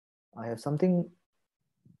 I have something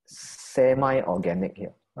semi-organic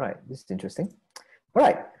here. All right. This is interesting. All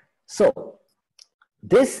right. So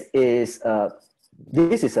this is a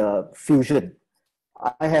fusion.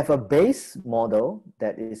 I have a base model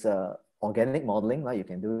that is organic modeling, right? You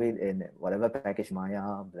can do it in whatever package, Maya,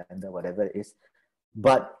 Blender, whatever it is.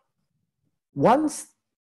 But once,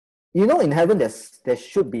 you know, in heaven, there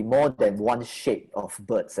should be more than one shape of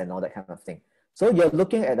birds and all that kind of thing. So you're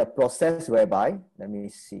looking at a process whereby, let me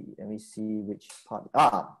see which part.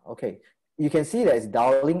 Okay. You can see that it's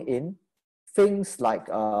dialing in things like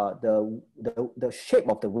the shape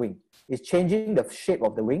of the wing. It's changing the shape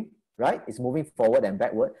of the wing, right? It's moving forward and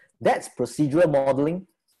backward. That's procedural modeling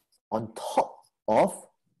on top of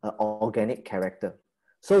organic character.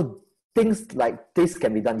 So things like this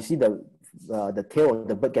can be done. You see the tail of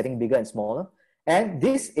the bird getting bigger and smaller. And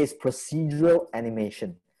this is procedural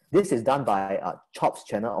animation. This is done by CHOPS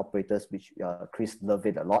channel operators, which Chris loved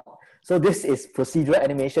it a lot. So this is procedural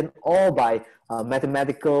animation, all by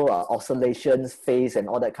mathematical oscillations, phase, and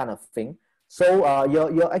all that kind of thing. So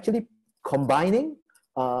you're actually combining,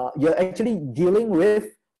 you're actually dealing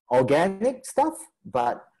with organic stuff,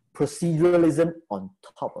 but proceduralism on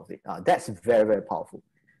top of it. That's very, very powerful.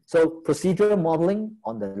 So procedural modeling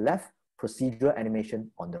on the left, procedural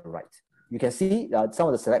animation on the right. You can see some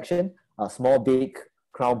of the selection, small, big,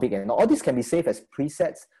 crown, big, and all this can be saved as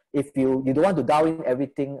presets. If you don't want to dial in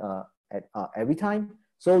everything at every time,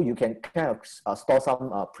 so you can kind of store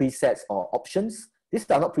some presets or options.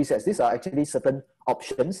 These are not presets, these are actually certain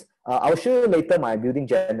options. I'll show you later my building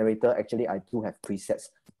generator. Actually, I do have presets.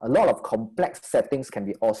 A lot of complex settings can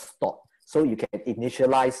be all stored. So you can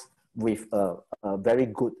initialize with a very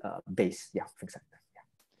good base. Yeah, things like that.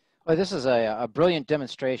 Well, this is a brilliant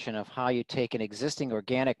demonstration of how you take an existing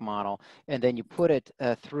organic model and then you put it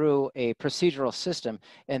through a procedural system,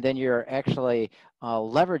 and then you're actually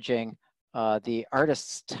leveraging the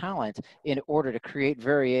artist's talent in order to create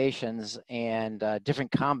variations and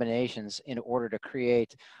different combinations in order to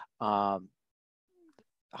create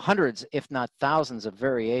hundreds, if not thousands, of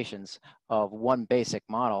variations of one basic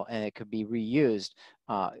model, and it could be reused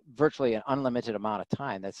virtually an unlimited amount of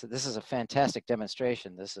time. This is a fantastic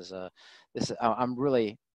demonstration. I'm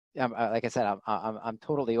really, like I said, I'm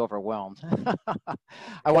totally overwhelmed.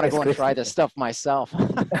 I want to go and try this stuff myself.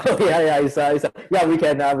 Oh, yeah, we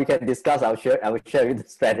can discuss. I will share you the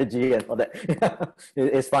strategy and all that.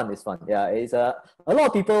 It's fun. Yeah, it's a lot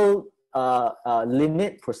of people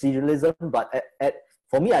limit proceduralism, but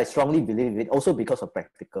for me, I strongly believe it, also because of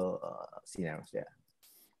practical scenarios. Yeah.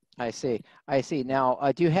 I see. Now,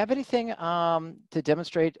 do you have anything to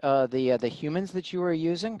demonstrate the humans that you were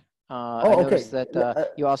using? I noticed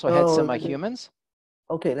that you also had some humans.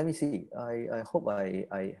 Okay, let me see. I hope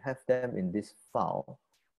I have them in this file.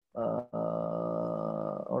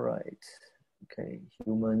 All right. Okay,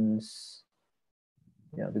 humans.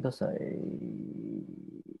 Yeah, because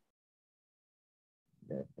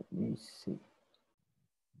let me see.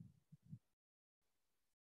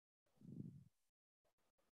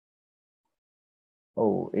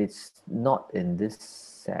 Oh, it's not in this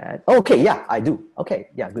set. Okay, yeah, I do. Okay,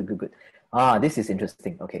 yeah, good, good, good. This is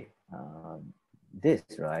interesting. Okay, this,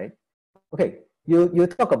 right? Okay, you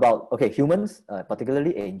talk about, okay, humans,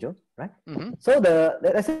 particularly angel, right? Mm-hmm. So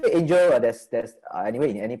let's say angel, there's anyway,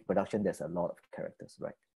 in any production there's a lot of characters,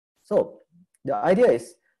 right? So the idea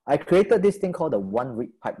is I created this thing called the one read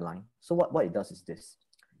pipeline. So what it does is this.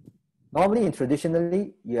 Normally,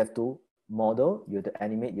 traditionally, you have to model, you have to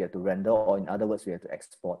animate, you have to render, or in other words, you have to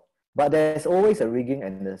export. But there's always a rigging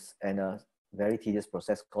and a very tedious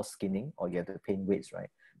process called skinning, or you have to paint weights, right?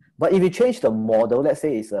 But if you change the model, let's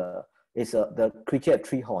say the creature had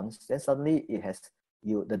 3 horns, then suddenly it has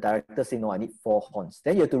the director say, no, I need 4 horns.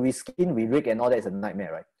 Then you have to reskin, re-rig, and all that is a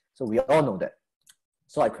nightmare, right? So we all know that.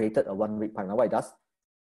 So I created a one rig pipeline. What it does,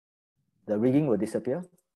 the rigging will disappear,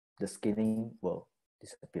 the skinning will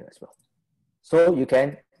disappear as well. So you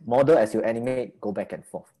can model as you animate, go back and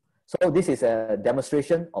forth. So this is a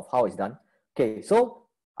demonstration of how it's done. Okay, so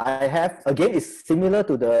I have, again, it's similar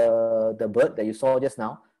to the bird that you saw just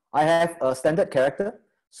now. I have a standard character.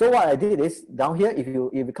 So what I did is, down here, if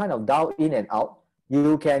you kind of dial in and out,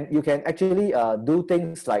 you can actually do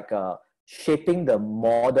things like shaping the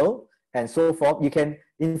model and so forth. You can,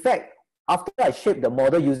 in fact, after I shape the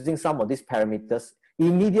model using some of these parameters,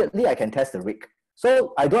 immediately I can test the rig.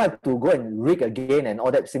 So I don't have to go and rig again and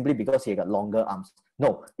all that simply because he got longer arms.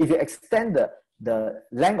 No, if you extend the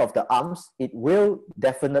length of the arms, it will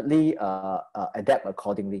definitely adapt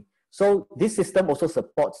accordingly. So this system also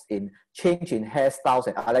supports in change in hairstyles,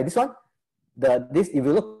 and like this one. If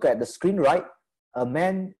you look at the screen right, a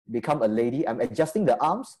man become a lady. I'm adjusting the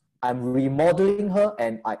arms. I'm remodeling her,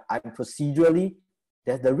 and I'm procedurally.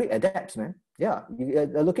 The rig adapts, man. Yeah,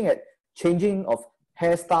 you're looking at changing of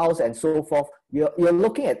hairstyles and so forth. You're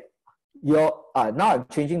looking at now I'm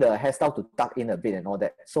changing the hairstyle to tuck in a bit and all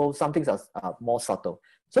that. So some things are more subtle.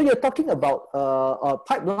 So you're talking about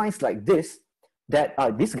pipelines like this that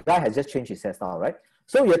this guy has just changed his hairstyle, right?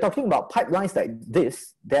 So you're talking about pipelines like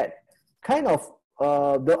this that kind of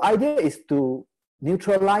the idea is to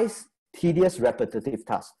neutralize tedious repetitive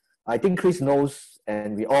tasks. I think Chris knows,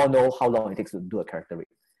 and we all know how long it takes to do a character rig.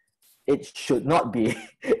 It should not be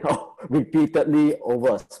repeatedly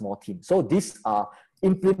over a small team. So these are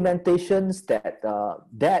implementations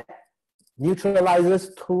that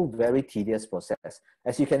neutralizes 2 very tedious process.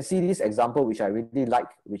 As you can see, this example, which I really like,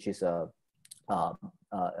 which is a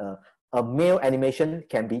male animation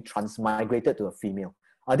can be transmigrated to a female.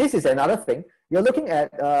 This is another thing. You're looking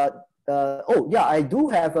at, oh yeah, I do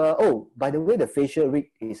have, oh, by the way, the facial rig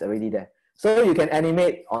is already there. So you can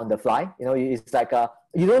animate on the fly. You know, it's like,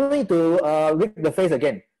 you don't need to rig the face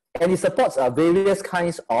again. And it supports various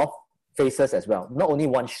kinds of faces as well, not only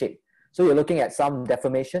one shape. So you're looking at some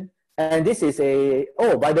deformation. And this is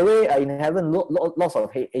oh, by the way, in heaven, lots of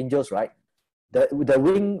angels, right? The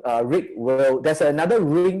wing rig there's another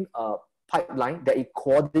ring pipeline that it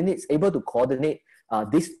coordinates, able to coordinate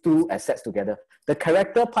these 2 assets together. The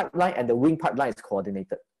character pipeline and the wing pipeline is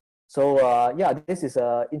coordinated. So yeah, this is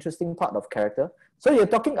an interesting part of character. So you're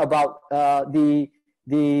talking about you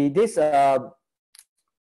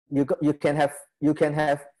can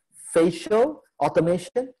have facial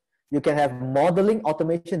automation. You can have modeling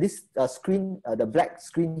automation. This screen, the black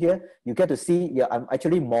screen here, you get to see. Yeah, I'm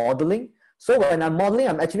actually modeling. So when I'm modeling,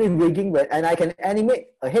 I'm actually rigging, and I can animate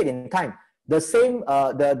ahead in time. The same,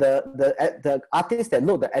 the artist that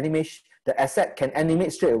load the animation, the asset can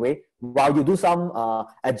animate straight away while you do some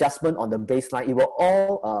adjustment on the baseline. It will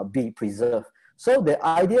all be preserved. So the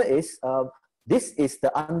idea is, this is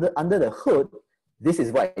the under the hood. This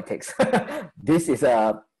is what it takes. This is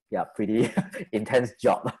a pretty intense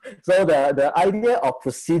job. So the idea of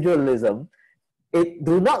proceduralism, it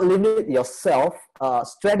do not limit yourself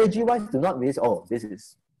strategy-wise. Do not limit. Oh, this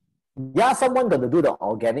is someone going to do the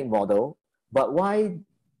organic model, but why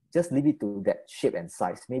just leave it to that shape and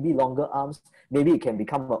size? Maybe longer arms. Maybe it can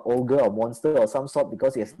become an ogre or monster or some sort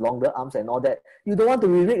because it has longer arms and all that. You don't want to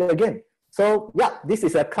re-rig again. So yeah, this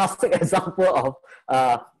is a classic example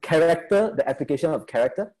of character, the application of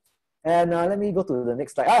character. And let me go to the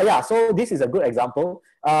next slide. Yeah, so this is a good example.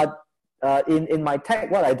 In my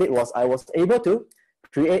tag, what I did was I was able to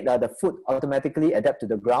create the foot automatically adapt to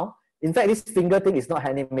the ground. In fact, this finger thing is not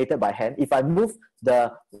animated by hand. If I move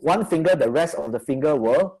the one finger, the rest of the finger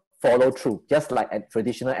will follow through, just like a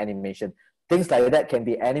traditional animation. Things like that can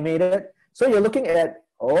be animated. So you're looking at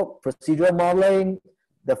procedural modeling,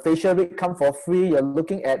 the facial rig come for free. You're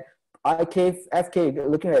looking at IK, FK, you're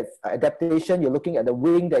looking at adaptation, you're looking at the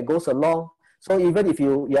wing that goes along. So even if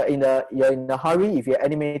you're in a hurry, if you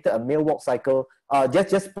animated a male walk cycle,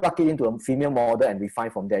 just plug it into a female model and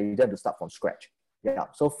refine from there. You don't have to start from scratch. Yeah,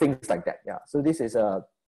 so things like that. Yeah, so this is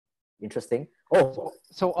interesting. Oh,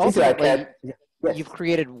 so ultimately, yes. you've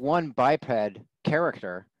created one biped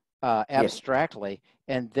character abstractly,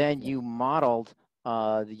 and then you modeled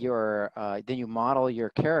your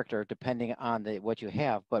character depending on what you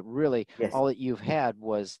have. But really, all that you've had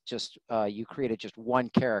was just you created just one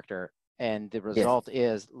character, and the result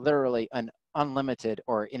is literally an unlimited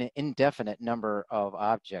or an indefinite number of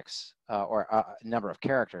objects or number of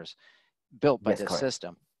characters built by this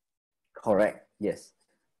system. Correct. Yes,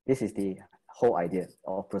 this is the whole idea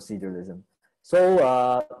of proceduralism.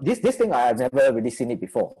 So this thing I've never really seen it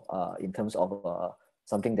before in terms of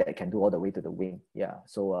something that can do all the way to the wing. Yeah.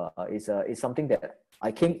 So it's something that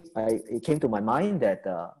it came to my mind that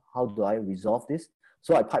how do I resolve this?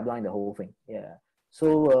 So I pipeline the whole thing. Yeah.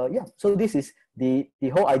 So so this is the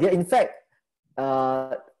whole idea. In fact,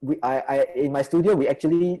 in my studio we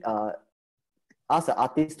actually ask the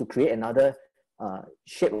artist to create another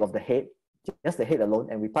shape of the head, just the head alone,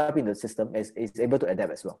 and we pipe in the system is able to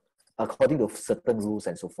adapt as well, according to certain rules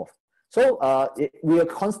and so forth. So we are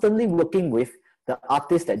constantly working with the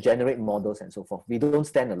artists that generate models and so forth. We don't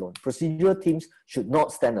stand alone. Procedural teams should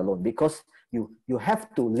not stand alone because you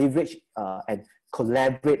have to leverage and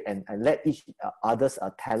collaborate and let each other's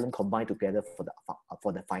talent combine together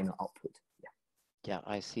for the final output. Yeah,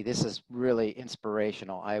 I see. This is really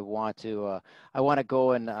inspirational. I want to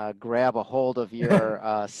go and grab a hold of your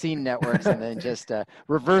scene networks and then just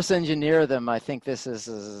reverse engineer them. I think this is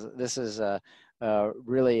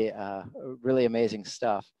really really amazing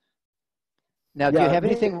stuff. Now, do you have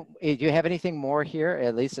anything? Do you have anything more here,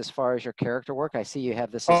 at least as far as your character work? I see you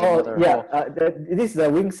have this as another. This is the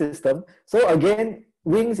wing system. So again,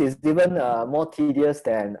 wings is even more tedious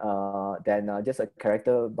than just a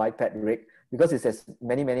character biped rig, because it has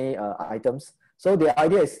many items. So the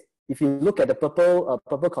idea is, if you look at the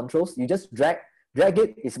purple controls, you just drag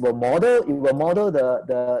it. It will model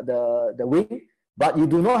the wing, but you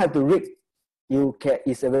do not have to rig.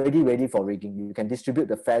 It's already ready for rigging. You can distribute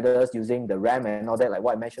the feathers using the RAM and all that, like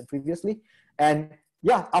what I mentioned previously. And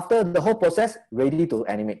yeah, after the whole process, ready to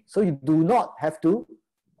animate. So you do not have to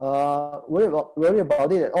worry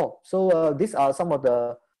about it at all. So these are some of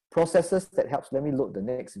the processes that helps. Let me load the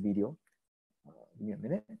next video. Give me a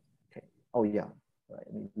minute. Okay. Oh yeah.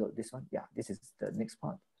 Let me load this one. Yeah, this is the next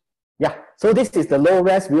part. Yeah, so this is the low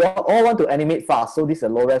res. We all want to animate fast. So this is a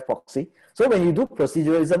low res proxy. So when you do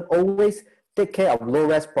proceduralism, always take care of low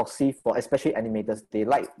res proxy for especially animators. They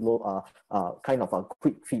like low, kind of a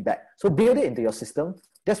quick feedback. So build it into your system.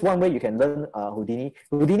 That's one way you can learn Houdini.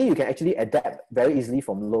 Houdini, you can actually adapt very easily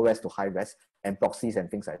from low res to high res and proxies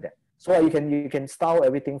and things like that. So you can style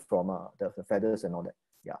everything from the feathers and all that.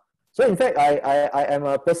 Yeah. So in fact, I am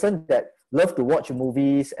a person that loves to watch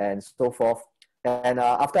movies and so forth. And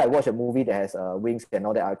after I watch a movie that has wings and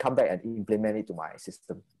all that, I come back and implement it to my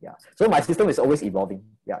system. Yeah. So my system is always evolving.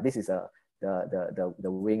 Yeah. This is the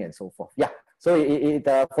wing and so forth. Yeah. So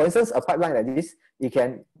for instance, a pipeline like this,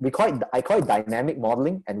 I call it dynamic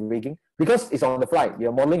modeling and rigging, because it's on the fly.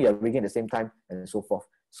 You're modeling, you're rigging at the same time and so forth.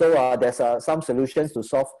 So there's some solutions to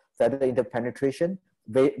solve feather interpenetration,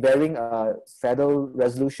 varying feather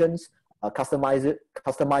resolutions,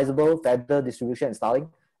 customizable feather distribution and styling,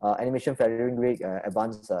 animation feathering rig,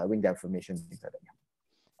 advanced wing deformation, things like that.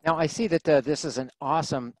 Now I see that this is an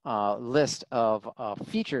awesome list of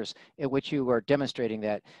features in which you were demonstrating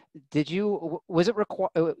that. Did you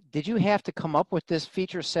have to come up with this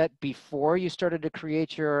feature set before you started to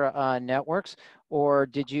create your networks, or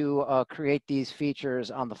did you create these features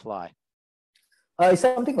on the fly? It's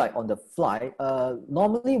something like on the fly.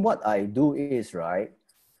 Normally what I do is,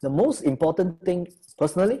 the most important thing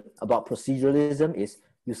personally about proceduralism is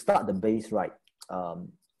you start the base right.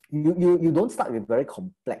 You don't start with very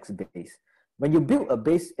complex base. When you build a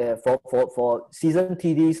base for seasoned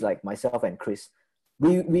TDs like myself and Chris,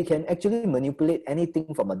 we can actually manipulate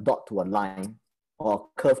anything from a dot to a line or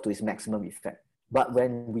a curve to its maximum effect. But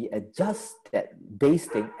when we adjust that base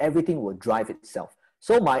thing, everything will drive itself.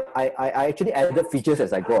 So I actually added features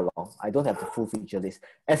as I go along. I don't have the full feature list.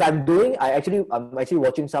 As I'm doing, I'm actually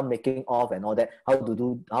watching some making of and all that. How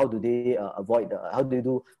do they avoid how do you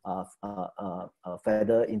do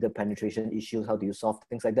feather interpenetration issues? How do you solve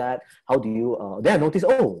things like that? How do you then I noticed,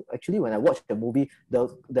 oh, actually when I watched the movie,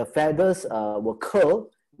 the feathers will curl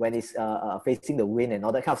when it's facing the wind and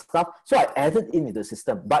all that kind of stuff. So I added it into the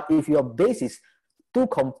system. But if your base is too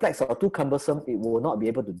complex or too cumbersome, it will not be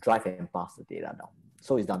able to drive and pass the data down.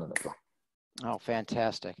 So it's done on the fly. Oh,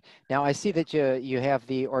 fantastic. Now I see that you have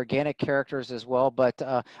the organic characters as well, but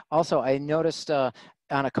also I noticed on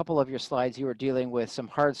a couple of your slides you were dealing with some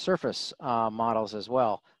hard surface models as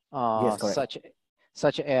well, Yes, correct.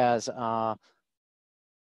 such as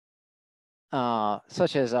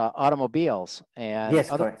automobiles and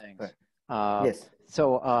Yes, other correct. things. Correct. Uh, Yes.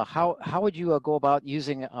 so how would you go about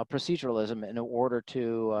using proceduralism in order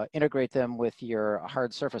to integrate them with your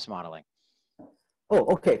hard surface modeling? Oh,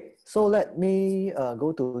 okay. So let me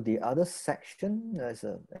go to the other section. There's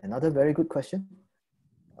another very good question.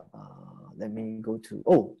 Let me go to,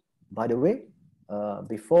 oh, by the way,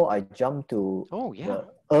 before I jump to the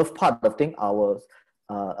earth part of thing, I will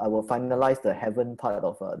finalize the heaven part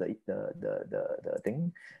of the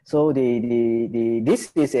thing. So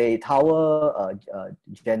this is a tower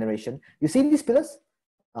generation. You see these pillars?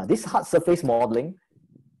 This hard surface modeling,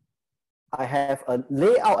 I have a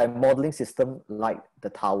layout and modeling system like the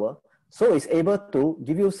tower. So it's able to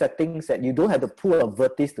give you settings that you don't have to pull a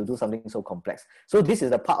vertex to do something so complex. So this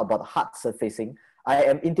is the part about hard surfacing. I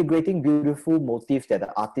am integrating beautiful motifs that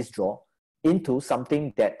the artist draw into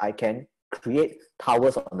something that I can create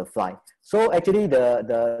towers on the fly. So actually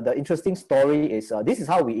the interesting story is this is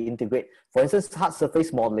how we integrate. For instance, hard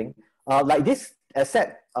surface modeling. Like this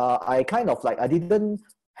asset, I kind of like, I didn't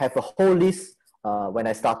have a whole list when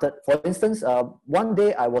I started. For instance, one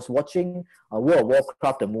day I was watching World of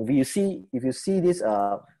Warcraft, the movie. You see, if you see this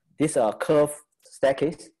curved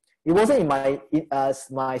staircase, it wasn't in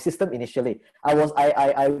my system initially.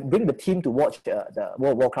 I bring the team to watch the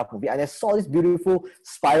World of Warcraft movie, and I saw this beautiful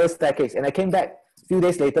spiral staircase, and I came back a few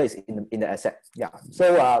days later. It's in the asset. Yeah,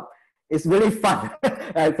 so it's really fun.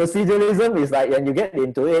 Proceduralism is like when you get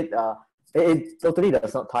into it, it totally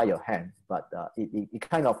does not tie your hand, but it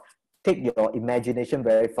kind of take your imagination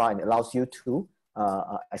very far and allows you to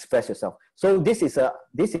express yourself. So this is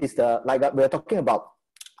the like we're talking about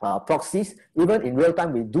proxies. Even in real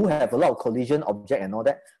time, we do have a lot of collision object and all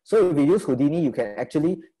that. So if you use Houdini, you can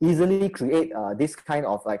actually easily create this kind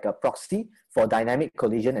of like a proxy for dynamic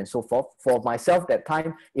collision and so forth. For myself, that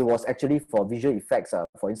time it was actually for visual effects.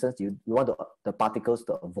 For instance, you want the particles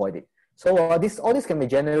to avoid it. So all this can be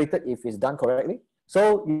generated if it's done correctly.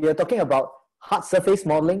 So you're talking about hard surface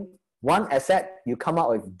modeling. One asset, you come out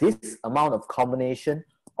with this amount of combination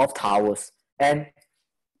of towers. And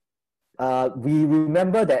we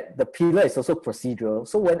remember that the pillar is also procedural.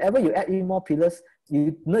 So whenever you add in more pillars,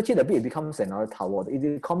 you nurture it a bit, it becomes another tower.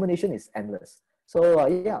 The combination is endless. So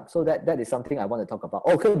yeah, so that is something I want to talk about.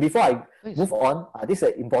 Okay, before I move on, this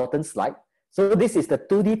is an important slide. So this is the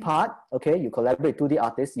 2D part. Okay, you collaborate with 2D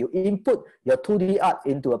artists. You input your 2D art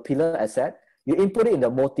into a pillar asset. You input it in the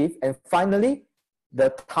motif. And finally, the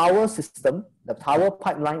tower system, the tower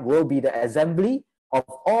pipeline will be the assembly of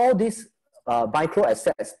all these micro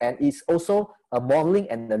assets, and it's also a modeling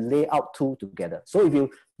and a layout tool together. So if you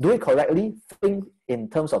do it correctly, think in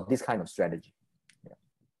terms of this kind of strategy. Yeah.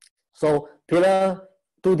 So pillar,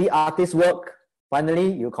 2D artist work,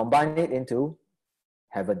 finally you combine it into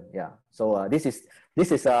heaven. Yeah. So this is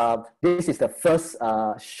the first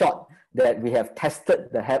shot that we have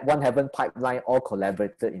tested the one heaven pipeline all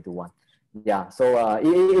collaborated into one. Yeah, so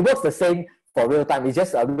it works the same for real time. It's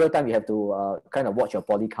just real time you have to kind of watch your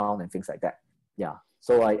poly count and things like that. Yeah,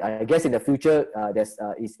 so I guess in the future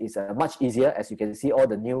it's much easier. As you can see, all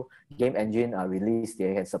the new game engine released,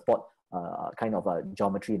 they can support kind of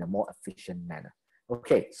geometry in a more efficient manner.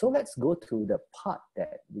 Okay, so let's go to the part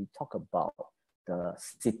that we talk about the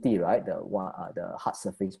city, right? The hard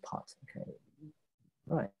surface part. Okay,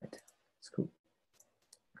 right, that's cool.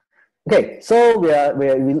 Okay, so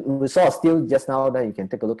we saw a still just now that you can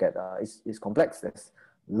take a look at. It's complex. There's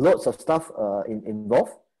loads of stuff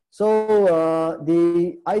involved. So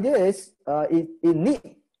the idea is it need,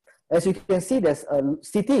 as you can see, there's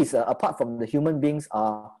cities apart from the human beings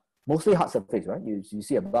are mostly hard surface, right? You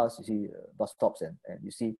see a bus, you see bus stops, and you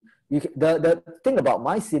see the thing about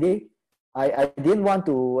my city. I didn't want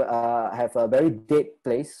to have a very dead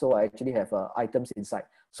place, so I actually have items inside.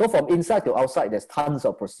 So from inside to outside, there's tons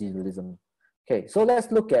of proceduralism. Okay, so let's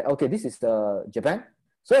look at, okay, this is Japan.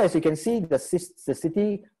 So as you can see, the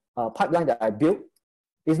city pipeline that I built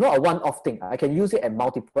is not a one-off thing. I can use it at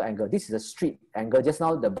multiple angles. This is a street angle. Just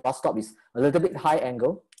now, the bus stop is a little bit high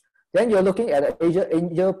angle. Then you're looking at an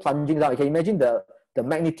angel plunging down. You can imagine the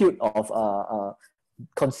magnitude of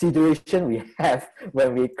consideration we have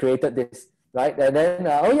when we created this, right? And then,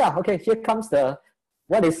 oh yeah, okay, here comes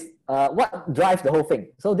what drives the whole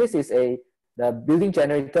thing. So this is the building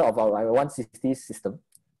generator of our 160 system.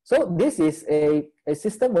 So this is a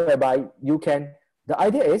system whereby you can, the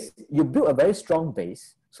idea is you build a very strong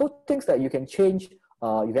base. So things that you can change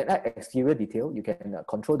you can add exterior detail, you can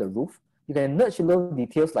control the roof, you can nudge little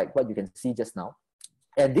details like what you can see just now.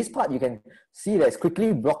 And this part you can see that it's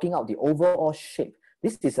quickly blocking out the overall shape.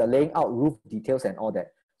 This is laying out roof details and all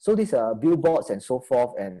that. So these are billboards and so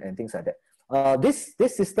forth and things like that. This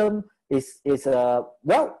system is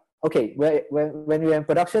well, okay, when we're in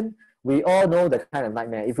production, we all know the kind of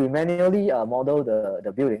nightmare. If we manually model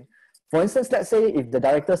the building, for instance, let's say if the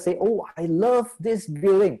director say, oh, I love this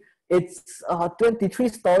building. It's 23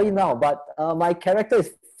 story now, but my character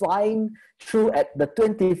is flying through at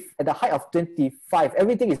the height of 25.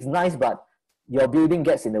 Everything is nice, but your building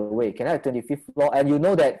gets in the way. Can I have 25th floor? And you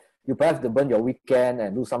know that you perhaps have to burn your weekend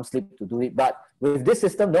and lose some sleep to do it. But with this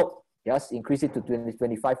system, no, just increase it to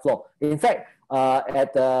 25 floor. In fact,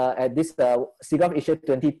 at this SIGGRAPH Asia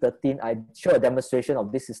 2013, I showed a demonstration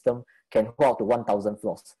of this system can hold up to 1,000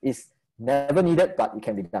 floors. It's never needed, but it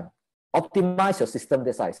can be done. Optimize your system,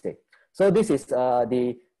 that's how I say. So this is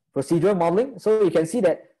the procedural modeling. So you can see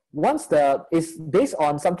that once it's based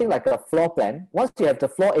on something like a floor plan, once you have the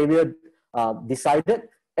floor area decided,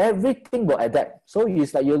 everything will adapt. So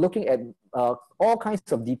it's like you're looking at all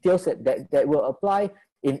kinds of details that will apply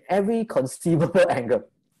in every conceivable angle.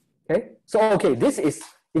 Okay, so okay, this is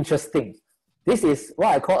interesting. This is what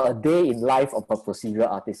I call a day in life of a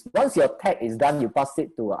procedural artist. Once your tag is done, you pass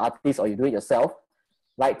it to an artist or you do it yourself.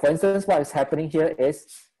 Like for instance, what is happening here is,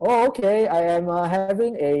 oh, okay, I am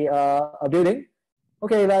having a building.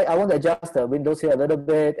 Okay, like I want to adjust the windows here a little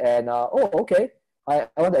bit, and oh, okay, I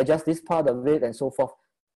want to adjust this part of it and so forth.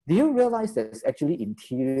 Do you realize there's actually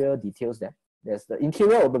interior details there? There's the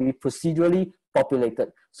interior will be procedurally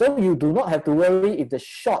populated. So you do not have to worry if the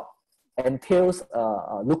shot entails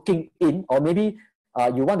looking in, or maybe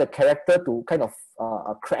you want the character to kind of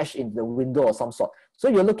crash in the window or some sort. So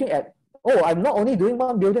you're looking at, oh, I'm not only doing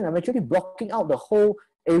one building, I'm actually blocking out the whole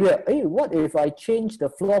area. Hey, what if I change the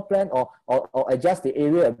floor plan or adjust the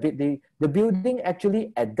area a bit? The building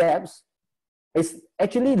actually adapts. It's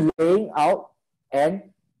actually laying out and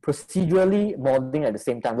procedurally modeling at the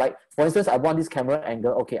same time. Like, for instance, I want this camera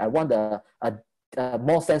angle. Okay, I want a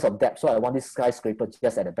more sense of depth, so I want this skyscraper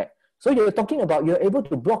just at the back. So you're talking about you're able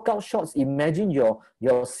to block out shots, imagine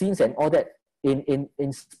your scenes and all that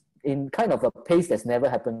in kind of a pace that's never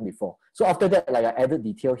happened before. So after that, like I added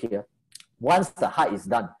detail here, once the height is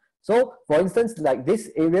done. So for instance, like this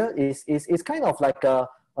area is kind of like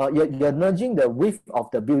you're nudging the width of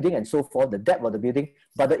the building and so forth, the depth of the building,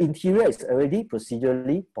 but the interior is already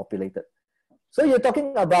procedurally populated. So you're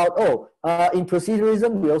talking about, in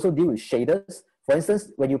proceduralism, we also deal with shaders. For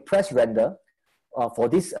instance, when you press render for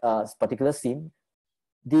this particular scene,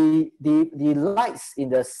 the lights in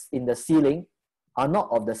the ceiling are not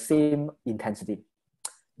of the same intensity.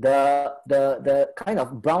 The kind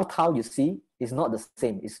of brown tile you see is not the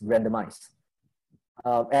same, it's randomized.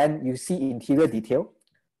 And you see interior detail,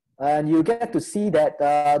 and you get to see that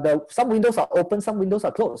some windows are open, some windows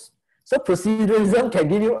are closed. So proceduralism can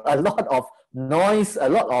give you a lot of noise, a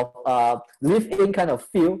lot of live-in kind of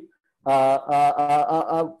feel.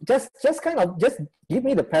 Just give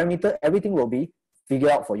me the parameter, everything will be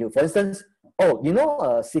figured out for you. For instance,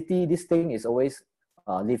 city, this thing is always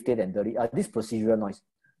lived-in and dirty. This procedural noise.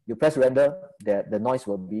 You press render, the noise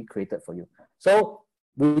will be created for you. So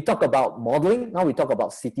we talk about modeling, now we talk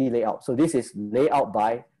about city layout. So this is layout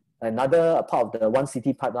by another part of the one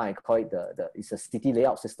city pipeline. I call it it's a city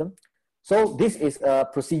layout system. So this is a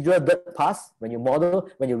procedural dirt pass. When you model,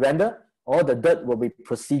 when you render, all the dirt will be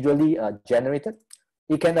procedurally generated.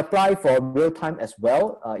 It can apply for real time as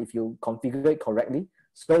well if you configure it correctly.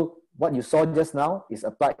 So what you saw just now is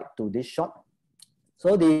applied to this shot.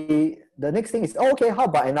 So the next thing is, okay, how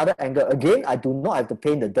about another angle? Again, I do not have to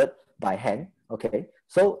paint the dirt by hand, okay?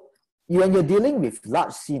 So when you're dealing with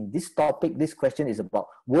large scene, this topic, this question is about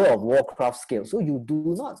World of Warcraft scale. So you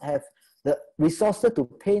do not have the resources to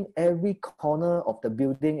paint every corner of the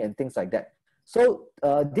building and things like that. So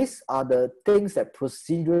these are the things that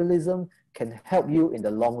proceduralism can help you in the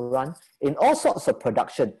long run in all sorts of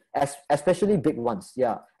production, especially big ones.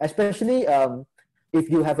 Yeah, especially if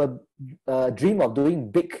you have a dream of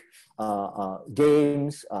doing big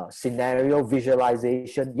games, scenario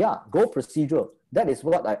visualization, yeah, go procedural. That is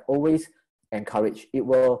what I always encourage. It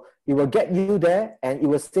will get you there, and it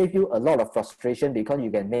will save you a lot of frustration because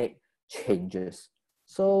you can make changes.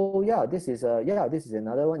 So yeah, this is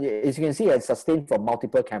another one. As you can see, it's sustained from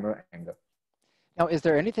multiple camera angles. Now, is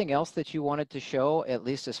there anything else that you wanted to show, at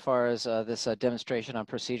least as far as this demonstration on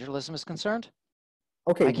proceduralism is concerned?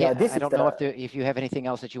 Okay, I don't know if you have anything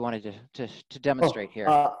else that you wanted to demonstrate here.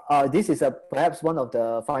 This is perhaps one of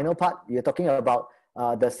the final part. You're talking about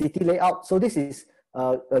the city layout. So this is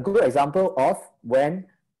a good example of when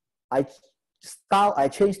I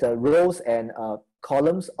change the rows and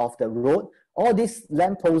columns of the road. All these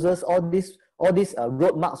lamp posts, all these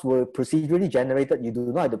road marks were procedurally generated. You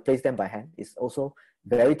do not have to place them by hand. It's also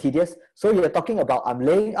very tedious. So you're talking about I'm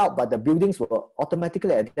laying out, but the buildings will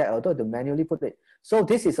automatically adapt, although to manually put it. So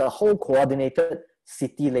this is a whole coordinated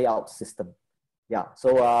city layout system. Yeah.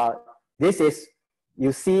 So this is,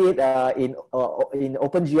 you see it in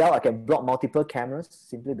OpenGL. I can block multiple cameras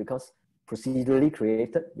simply because procedurally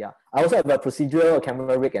created. Yeah. I also have a procedural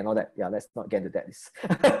camera rig and all that. Yeah, let's not get into that.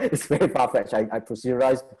 It's very far-fetched. I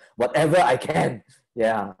proceduralize whatever I can.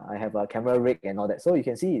 Yeah, I have a camera rig and all that. So you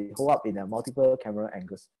can see it hold up in multiple camera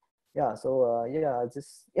angles. Yeah, so yeah,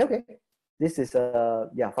 just, okay. This is,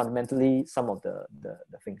 yeah, fundamentally some of the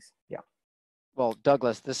things. Yeah. Well,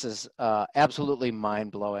 Douglas, this is absolutely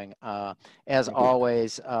mind-blowing. As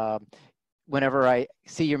always, whenever I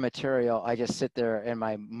see your material, I just sit there and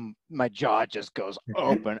my jaw just goes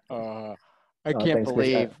open. I can't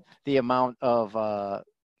believe the amount of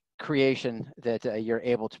creation that you're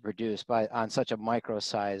able to produce on such a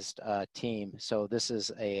micro-sized team. So this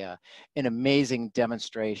is an amazing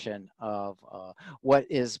demonstration of what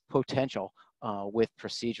is potential with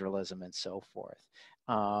proceduralism and so forth.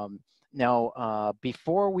 Now,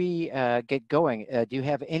 before we get going, do you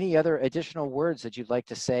have any other additional words that you'd like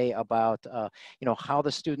to say about, you know, how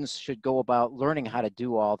the students should go about learning how to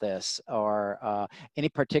do all this, or any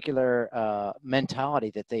particular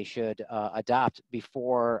mentality that they should adopt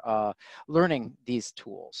before learning these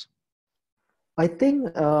tools? I think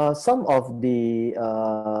some of the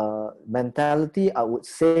mentality I would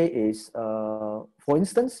say is, for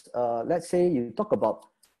instance, let's say you talk about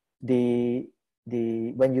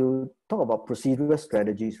when you talk about procedural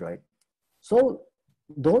strategies, right? So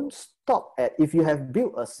don't stop at, if you have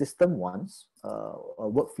built a system once, a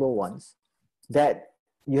workflow once, that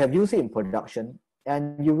you have used it in production,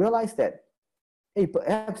 and you realize that, hey,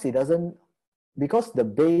 perhaps it doesn't, because the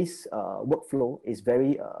base workflow is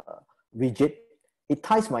very rigid, it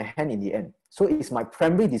ties my hand in the end. So it's my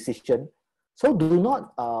primary decision. So do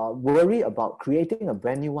not worry about creating a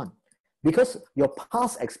brand new one, because your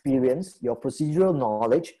past experience, your procedural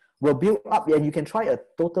knowledge will build up, and you can try a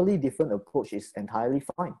totally different approach. It's entirely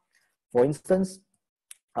fine. For instance,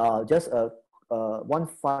 just one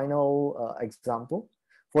final example.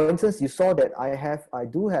 For instance, you saw that I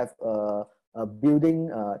do have a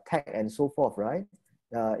building tag and so forth, right?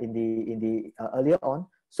 In the earlier on.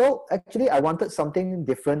 So actually, I wanted something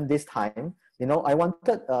different this time. You know, I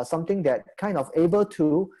wanted something that kind of able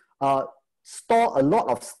to store a lot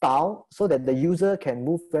of style so that the user can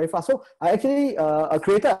move very fast. So I actually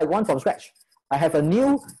created one from scratch. I have a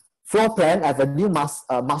new floor plan, I have a new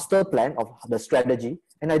master plan of the strategy,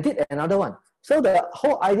 and I did another one. So the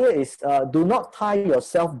whole idea is do not tie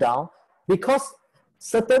yourself down, because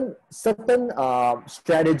certain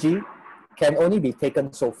strategy can only be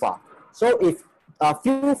taken so far. So if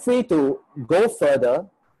feel free to go further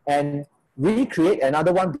and recreate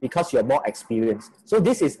another one because you're more experienced. So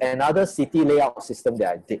this is another city layout system that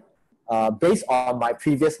I did based on my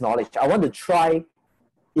previous knowledge. I want to try,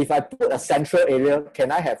 if I put a central area,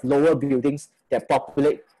 can I have lower buildings that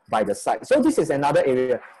populate by the side? So this is another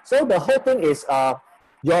area. So the whole thing is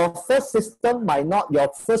your first system might not, your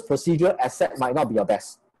first procedural asset might not be your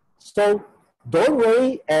best. So don't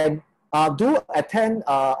worry, and do attend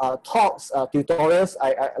talks, tutorials.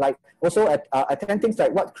 I like also attend things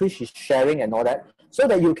like what Chris is sharing and all that, so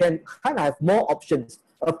that you can kind of have more options.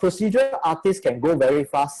 A procedural artist can go very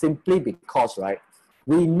fast simply because, right,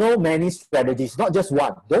 we know many strategies, not just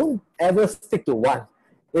one. Don't ever stick to one.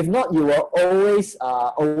 If not, you will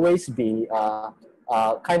always be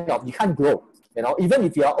kind of, you can't grow. You know, even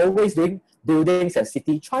if you are always doing buildings and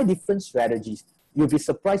city, try different strategies. You'll be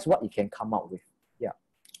surprised what you can come out with. Yeah.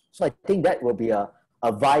 So I think that will be a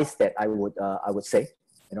advice that I would say,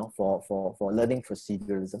 you know, for learning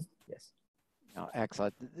proceduralism. Yes. Oh,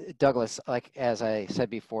 excellent. Douglas, like as I said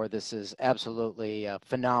before, this is absolutely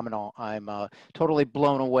phenomenal. I'm totally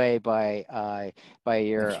blown away by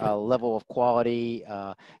your level of quality,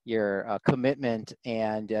 your commitment,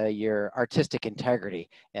 and your artistic integrity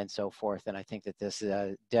and so forth. And I think that this is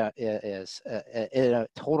a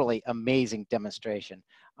totally amazing demonstration.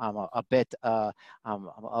 I'm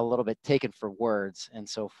a little bit taken for words and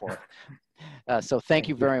so forth. So thank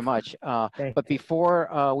you very much. But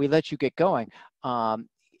before we let you get going, can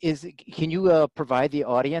you provide the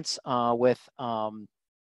audience with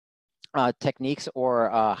techniques or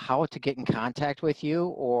how to get in contact with you,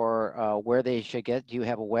 or where they should get? Do you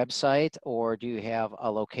have a website, or do you have a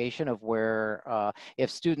location of where if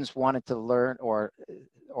students wanted to learn or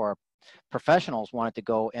professionals wanted to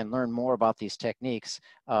go and learn more about these techniques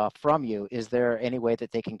from you, is there any way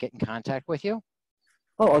that they can get in contact with you?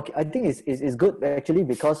 Oh, okay. I think it's good actually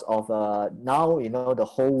because of now, you know, the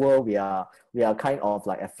whole world, we are kind of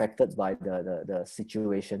like affected by the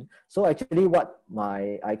situation. So actually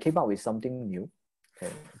I came up with something new.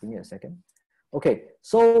 Okay, give me a second. Okay,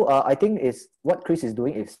 so I think what Chris is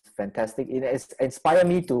doing is fantastic. It has inspired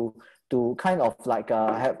me to kind of like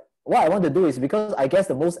have what I want to do is, because I guess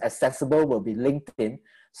the most accessible will be LinkedIn.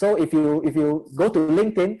 So if you go to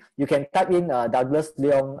LinkedIn, you can type in Douglas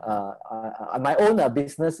Leong. My own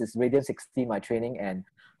business is Radiant 60, my training and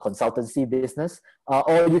consultancy business.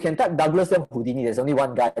 Or you can type Douglas Leong Houdini. There's only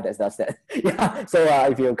one guy that does that. Yeah. So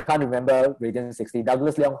if you can't remember Radiant 60,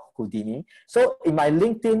 Douglas Leong Houdini. So in my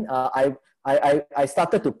LinkedIn, I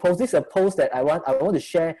started to post. This is a post that I want to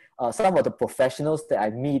share some of the professionals that I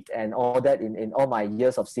meet and all that in all my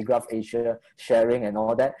years of SIGGRAPH Asia sharing and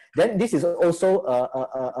all that. Then this is also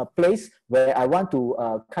a place where I want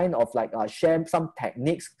to kind of like share some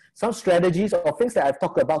techniques, some strategies or things that I've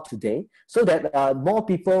talked about today, so that more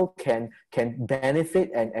people can benefit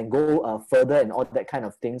and go further and all that kind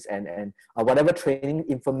of things, and whatever training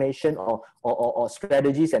information or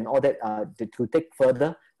strategies and all that to take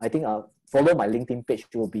further. I think follow my LinkedIn page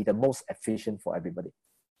will be the most efficient for everybody.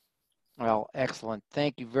 Well, excellent.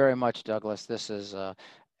 Thank you very much, Douglas. This is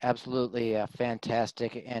absolutely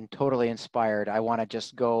fantastic and totally inspired. I want to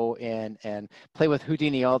just go in and play with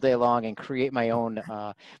Houdini all day long and create my own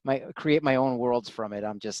worlds from it.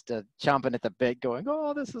 I'm just chomping at the bit going,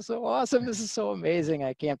 oh, this is so awesome. This is so amazing.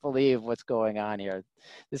 I can't believe what's going on here.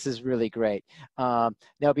 This is really great. Now,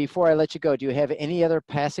 before I let you go, do you have any other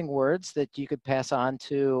passing words that you could pass on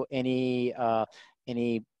to any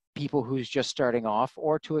people who's just starting off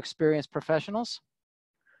or to experienced professionals?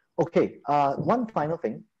 Okay, one final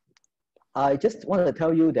thing. I just want to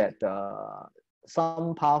tell you that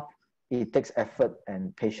some path, it takes effort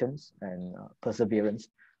and patience and perseverance.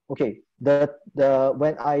 Okay,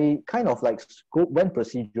 when I kind of like went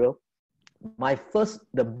procedural,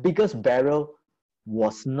 the biggest barrier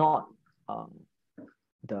was not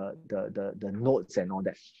the notes and all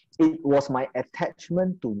that. It was my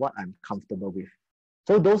attachment to what I'm comfortable with.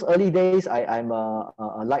 So those early days, I'm a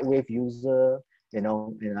Lightwave user, you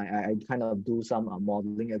know, and I kind of do some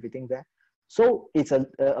modeling, everything there. So it's a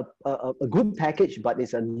good package, but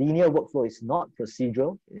it's a linear workflow. It's not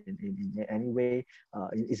procedural in any way.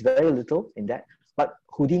 It's very little in that. But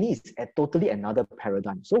Houdini is totally another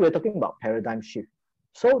paradigm. So we're talking about paradigm shift.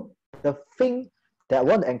 So the thing that I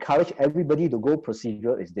want to encourage everybody to go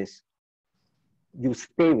procedural is this. You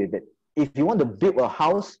stay with it. If you want to build a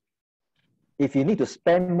house, if you need to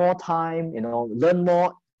spend more time, you know, learn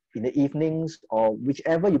more in the evenings or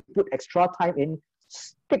whichever you put extra time in,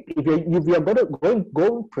 stick. If you're going to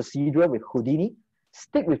go procedural with Houdini,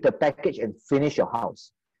 stick with the package and finish your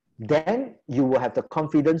house. Then you will have the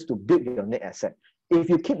confidence to build your net asset. If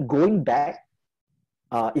you keep going back,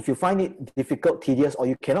 if you find it difficult, tedious, or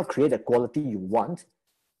you cannot create the quality you want,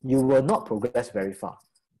 you will not progress very far.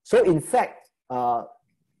 So in fact,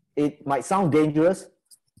 it might sound dangerous.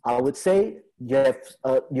 I would say you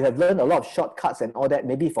have learned a lot of shortcuts and all that,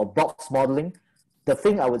 maybe for box modeling. The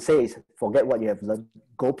thing I would say is forget what you have learned,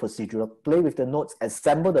 go procedural, play with the notes,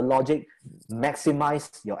 assemble the logic,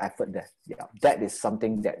 maximize your effort there. Yeah, that is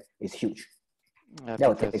something that is huge. That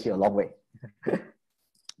will take you a long way.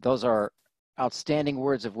 Those are outstanding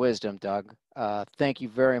words of wisdom, Doug. Thank you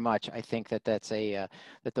very much. I think that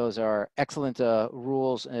that those are excellent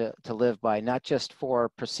rules to live by, not just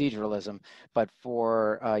for proceduralism, but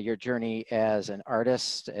for your journey as an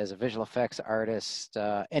artist, as a visual effects artist,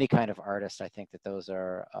 any kind of artist. I think that those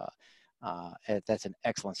are that's an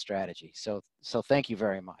excellent strategy. So thank you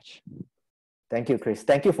very much. Thank you, Chris.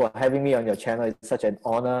 Thank you for having me on your channel. It's such an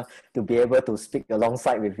honor to be able to speak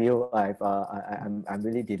alongside with you. I'm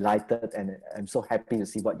really delighted, and I'm so happy to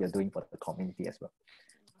see what you're doing for the community as well.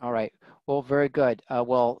 All right. Well, very good.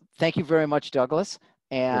 Well, thank you very much, Douglas.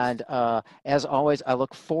 And as always, I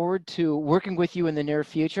look forward to working with you in the near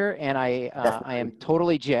future. And I am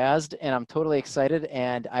totally jazzed and I'm totally excited.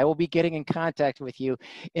 And I will be getting in contact with you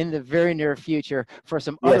in the very near future for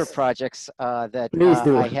some other projects that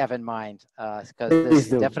I have in mind. Because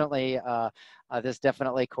this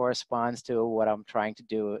definitely corresponds to what I'm trying to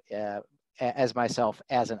do as myself,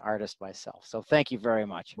 as an artist myself. So thank you very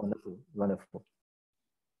much. Wonderful, wonderful.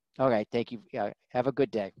 Okay, thank you. Have a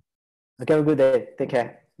good day. Okay, have a good day. Take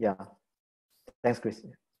care. Yeah. Thanks, Chris.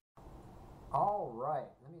 All right.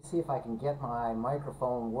 Let me see if I can get my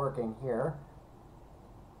microphone working here.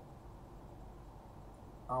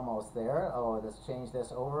 Almost there. Oh, let's change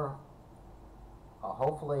this over.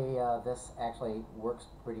 hopefully this actually works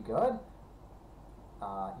pretty good.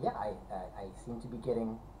 Yeah, I seem to be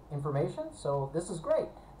getting information, so this is great.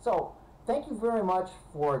 So thank you very much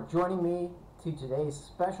for joining me to today's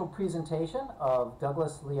special presentation of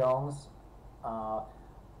Douglas Leong's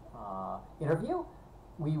interview.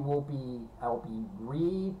 I'll be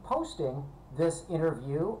reposting this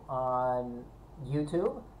interview on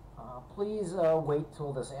YouTube. Please wait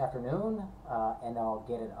till this afternoon and I'll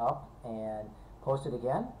get it up and post it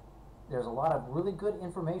again. There's a lot of really good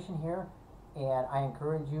information here, and I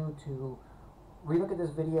encourage you to relook at this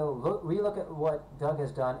video, relook at what Doug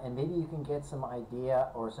has done, and maybe you can get some idea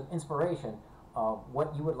or some inspiration of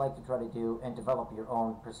what you would like to try to do and develop your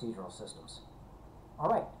own procedural systems. All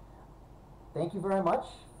right. Thank you very much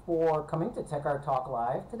for coming to TechArt Talk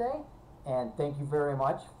Live today, and thank you very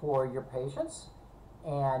much for your patience.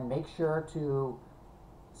 And make sure to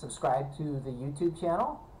subscribe to the YouTube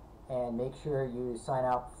channel, and make sure you sign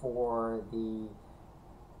up for the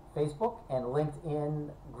Facebook and LinkedIn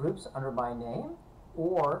groups under my name,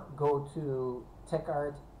 or go to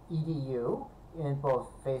TechArt EDU in both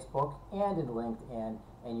Facebook and in LinkedIn,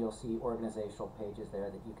 and you'll see organizational pages there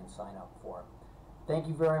that you can sign up for. Thank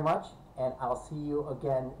you very much, and I'll see you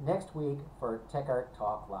again next week for TechArt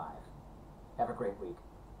Talk Live. Have a great week.